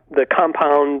 the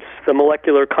compounds, the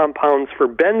molecular compounds for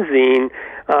benzene,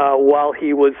 while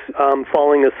he was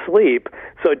falling asleep.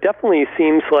 So it definitely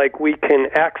seems like we can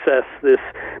access this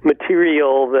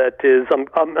material that is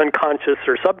unconscious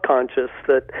or subconscious,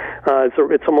 that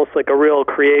it's almost like a real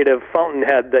creative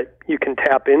fountainhead that you can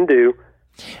tap into.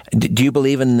 Do you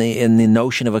believe in the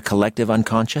notion of a collective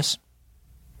unconscious?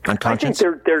 I think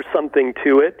there's something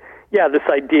to it. Yeah, this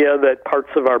idea that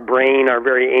parts of our brain are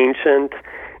very ancient,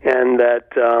 and that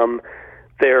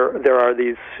there are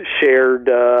these shared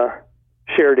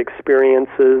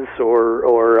experiences or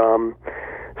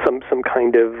some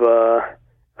kind of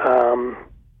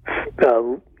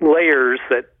layers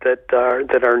that are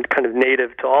kind of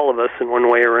native to all of us in one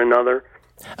way or another.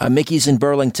 Mickey's in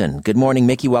Burlington. Good morning,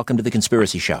 Mickey. Welcome to The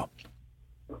Conspiracy Show.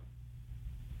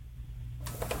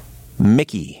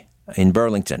 Mickey in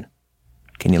Burlington.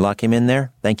 Can you lock him in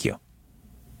there? Thank you.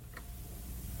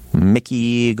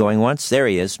 Mickey going once. There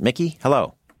he is. Mickey,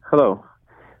 hello. Hello.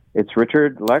 It's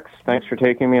Richard. Lex, thanks for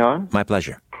taking me on. My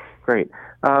pleasure. Great.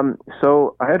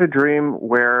 So I had a dream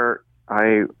where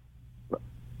I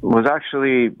woke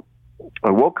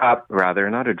up,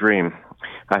 not a dream.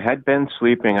 I had been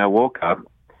sleeping. I woke up,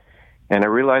 and I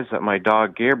realized that my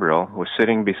dog Gabriel was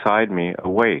sitting beside me,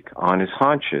 awake, on his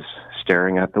haunches,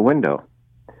 staring at the window.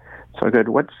 So I go,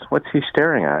 what's he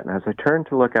staring at? And as I turned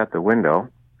to look at the window,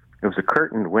 it was a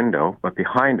curtained window, but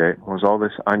behind it was all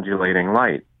this undulating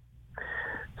light.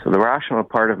 So the rational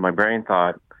part of my brain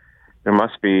thought, there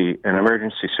must be an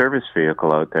emergency service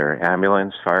vehicle out there,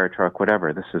 ambulance, fire truck,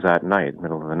 whatever. This is at night,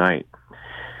 middle of the night.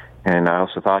 And I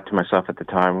also thought to myself at the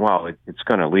time, well, it's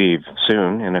going to leave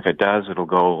soon, and if it does, it'll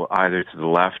go either to the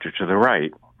left or to the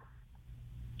right,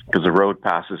 because the road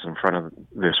passes in front of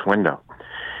this window.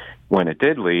 when it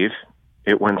did leave,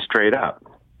 it went straight up.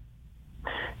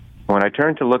 When I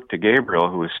turned to look to Gabriel,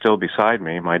 who was still beside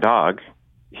me, my dog,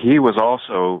 he was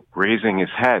also raising his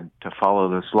head to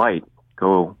follow this light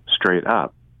go straight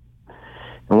up.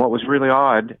 And what was really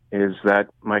odd is that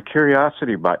my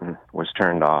curiosity button was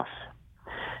turned off.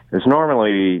 Because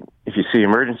normally, if you see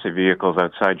emergency vehicles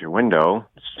outside your window,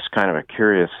 it's just kind of a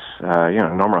curious,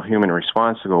 normal human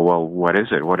response to go, well, what is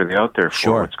it? What are they out there for?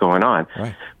 Sure. What's going on?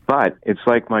 Right. But it's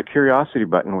like my curiosity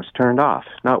button was turned off.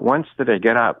 Not once did I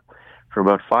get up for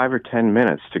about 5 or 10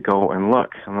 minutes to go and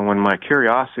look. And then when my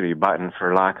curiosity button,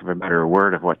 for lack of a better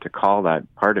word of what to call that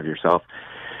part of yourself,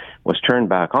 was turned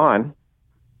back on,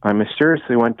 I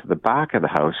mysteriously went to the back of the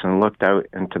house and looked out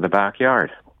into the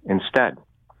backyard instead.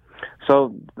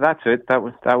 So that's it. That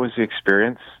was the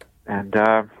experience. And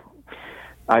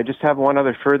I just have one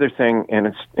other further thing, and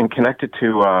it's connected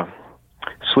to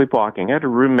sleepwalking. I had a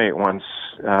roommate once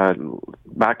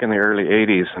back in the early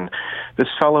 80s, and this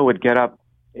fellow would get up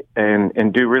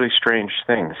and do really strange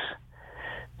things.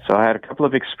 So I had a couple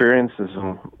of experiences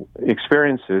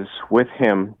with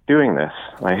him doing this.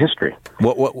 My history.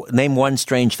 What name one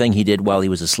strange thing he did while he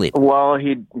was asleep? Well,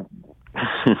 he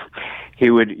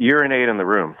would urinate in the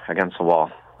room against the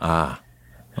wall.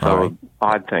 So right.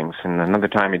 Odd things. And another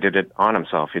time he did it on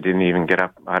himself. He didn't even get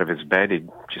up out of his bed. He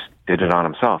just did it on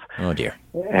himself. Oh, dear.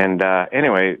 And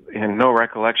anyway, and no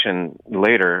recollection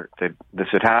later that this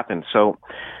had happened. So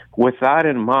with that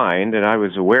in mind, and I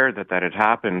was aware that had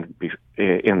happened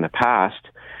in the past,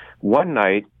 one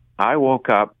night I woke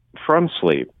up from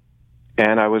sleep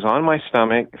and I was on my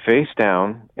stomach, face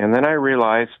down, and then I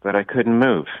realized that I couldn't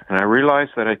move. And I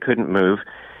realized that I couldn't move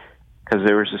because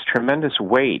there was this tremendous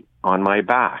weight on my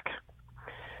back.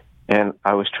 And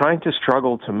I was trying to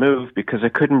struggle to move because I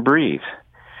couldn't breathe.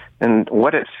 And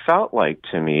what it felt like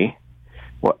to me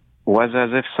was as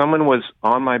if someone was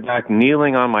on my back,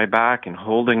 kneeling on my back and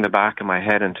holding the back of my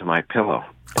head into my pillow.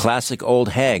 Classic old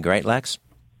hag, right, Lex?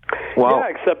 Well, yeah,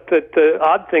 except that the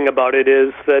odd thing about it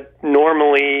is that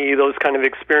normally those kind of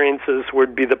experiences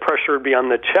would be the pressure would be on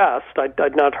the chest.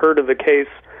 I'd not heard of a case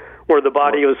where the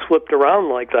body was flipped around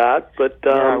like that, but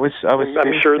I was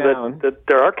I'm sure that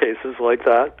there are cases like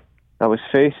that. I was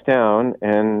face down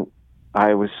and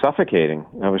I was suffocating.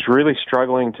 I was really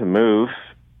struggling to move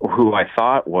who I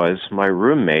thought was my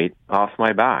roommate off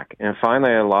my back. And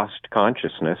finally I lost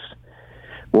consciousness.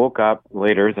 Woke up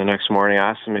later the next morning,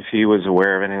 asked him if he was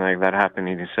aware of anything like that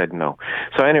happening. He said no.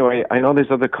 So anyway, I know there's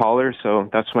other callers, so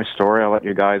that's my story. I'll let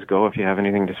you guys go. If you have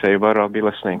anything to say about it, I'll be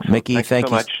listening. So Mickey, thank you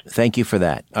so much. Thank you for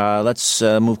that. Let's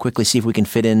move quickly, see if we can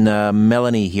fit in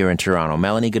Melanie here in Toronto.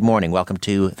 Melanie, good morning. Welcome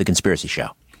to The Conspiracy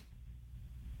Show.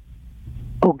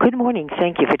 Oh, good morning.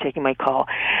 Thank you for taking my call.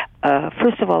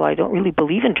 First of all, I don't really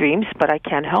believe in dreams, but I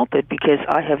can't help it because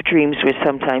I have dreams where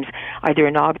sometimes either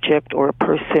an object or a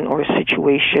person or a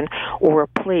situation or a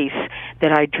place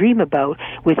that I dream about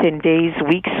within days,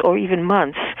 weeks, or even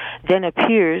months then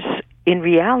appears in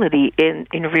reality, in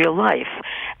real life.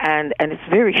 And it's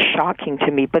very shocking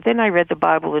to me. But then I read the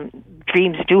Bible, and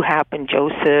dreams do happen.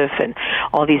 Joseph and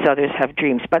all these others have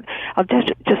dreams. But I'll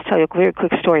just tell you a very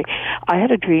quick story. I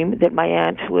had a dream that my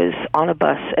aunt was on a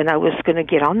bus, and I was going to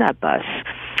get on that bus.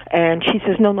 And she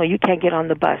says, no, you can't get on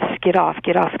the bus. Get off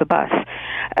the bus.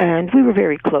 And we were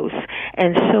very close.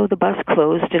 And so the bus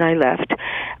closed, and I left.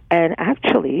 And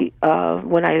actually,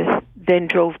 when I then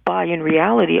drove by in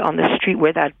reality on the street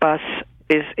where that bus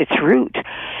is its route,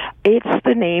 it's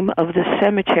the name of the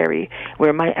cemetery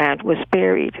where my aunt was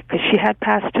buried, because she had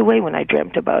passed away when I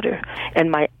dreamt about her.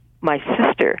 And my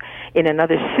sister in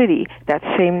another city that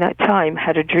same time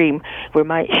had a dream where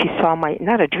she saw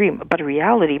not a dream, but a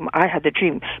reality. I had the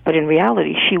dream, but in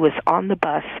reality she was on the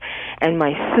bus, and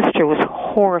my sister was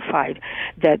horrified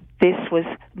that this was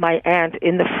my aunt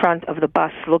in the front of the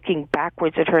bus looking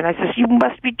backwards at her. And I says, you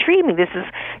must be dreaming.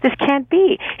 This can't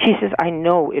be. She says, I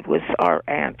know it was our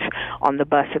aunt on the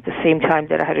bus at the same time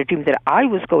that I had a dream that I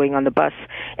was going on the bus,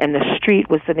 and the street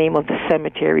was the name of the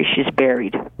cemetery she's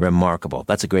buried. Remarkable.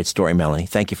 That's a great story, Melanie.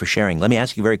 Thank you for sharing. Let me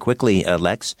ask you very quickly,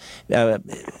 Lex, do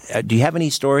you have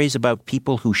any stories about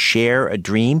people who share a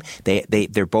dream?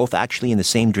 They're both actually in the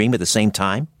same dream at the same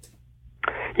time?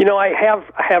 You know, I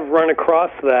have run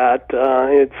across that.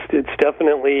 It's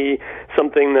definitely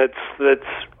something that's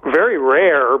very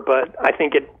rare, but I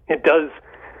think it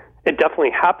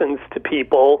definitely happens to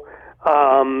people.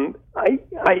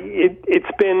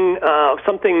 It's been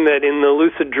something that in the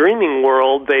lucid dreaming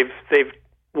world they've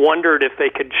wondered if they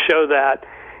could show that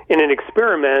in an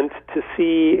experiment to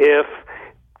see if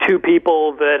two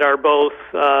people that are both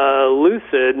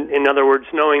lucid, in other words,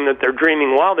 knowing that they're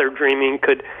dreaming while they're dreaming,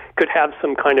 could have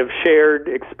some kind of shared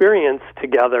experience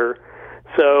together.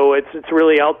 So it's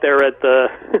really out there at the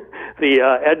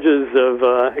edges of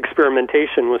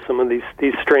experimentation with some of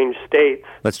these strange states.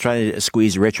 Let's try to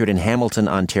squeeze Richard in Hamilton,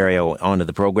 Ontario, onto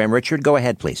the program. Richard, go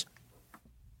ahead, please.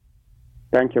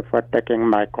 Thank you for taking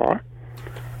my call.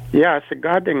 Yes,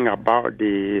 regarding about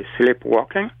the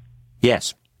sleepwalking.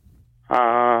 Yes.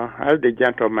 As the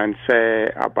gentleman say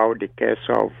about the case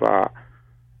of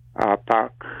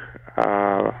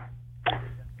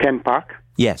Ken Park.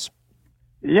 Yes.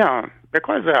 Yeah,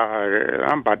 because I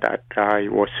remember that he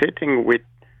was sitting with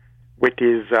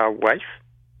his wife.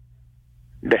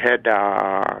 They had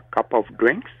a cup of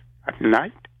drinks at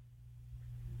night,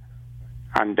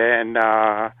 and then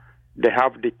they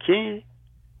have the key,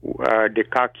 the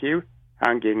car key,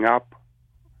 hanging up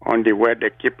on the where they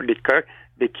keep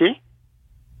the key.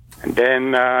 And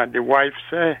then the wife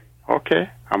say, "Okay,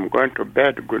 I'm going to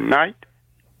bed. Good night."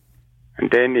 And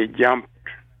then he jumped.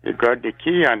 He got the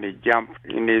key and he jumped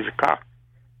in his car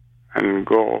and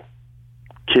go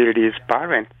kill his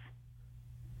parents,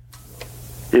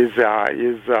 his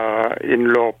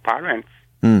in-law parents.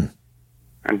 Mm.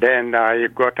 And then he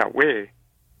got away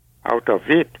out of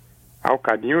it. How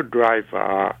can you drive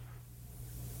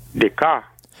the car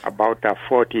about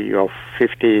 40 or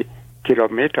 50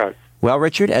 kilometers? Well,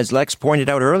 Richard, as Lex pointed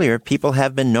out earlier, people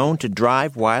have been known to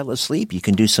drive while asleep. You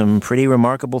can do some pretty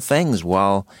remarkable things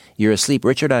while you're asleep.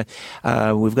 Richard,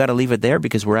 we've got to leave it there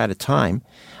because we're out of time.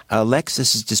 Lex,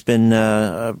 this has just been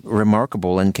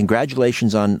remarkable, and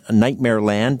congratulations on Nightmare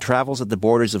Land, travels at the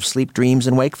borders of sleep, dreams,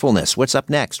 and wakefulness. What's up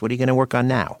next? What are you going to work on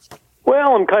now?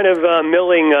 Well, I'm kind of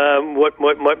milling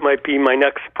what might be my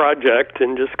next project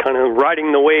and just kind of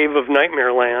riding the wave of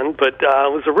Nightmare Land. But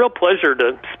it was a real pleasure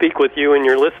to speak with you and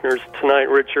your listeners tonight,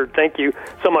 Richard. Thank you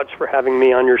so much for having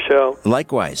me on your show.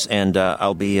 Likewise, and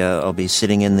I'll be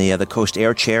sitting in the Coast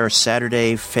Air Chair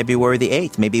Saturday, February the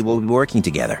 8th. Maybe we'll be working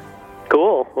together.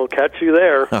 Cool. We'll catch you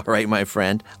there. All right, my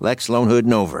friend. Lex Lonehood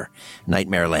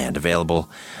Nightmare Land, available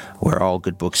where all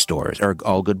good bookstores or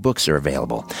all good books are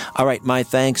available. All right, my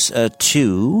thanks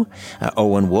to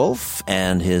Owen Wolf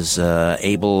and his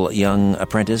able young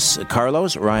apprentice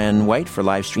Carlos Ryan White for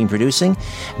live stream producing.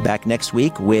 Back next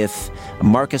week with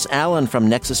Marcus Allen from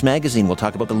Nexus Magazine. We'll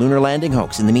talk about the lunar landing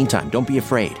hoax. In the meantime, don't be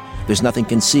afraid. There's nothing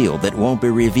concealed that won't be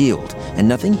revealed, and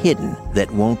nothing hidden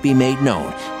that won't be made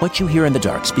known. What you hear in the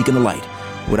dark, speak in the light.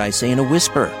 What I say in a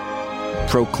whisper,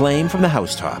 proclaim from the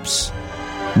housetops.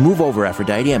 Move over,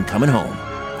 Aphrodite, I'm coming home.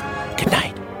 Good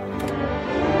night.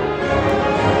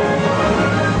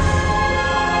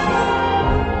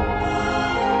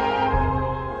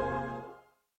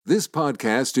 This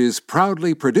podcast is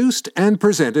proudly produced and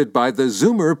presented by the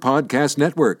Zoomer Podcast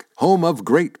Network, home of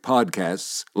great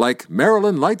podcasts like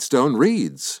Marilyn Lightstone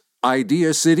Reads,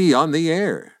 Idea City on the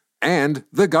Air, and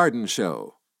The Garden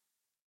Show.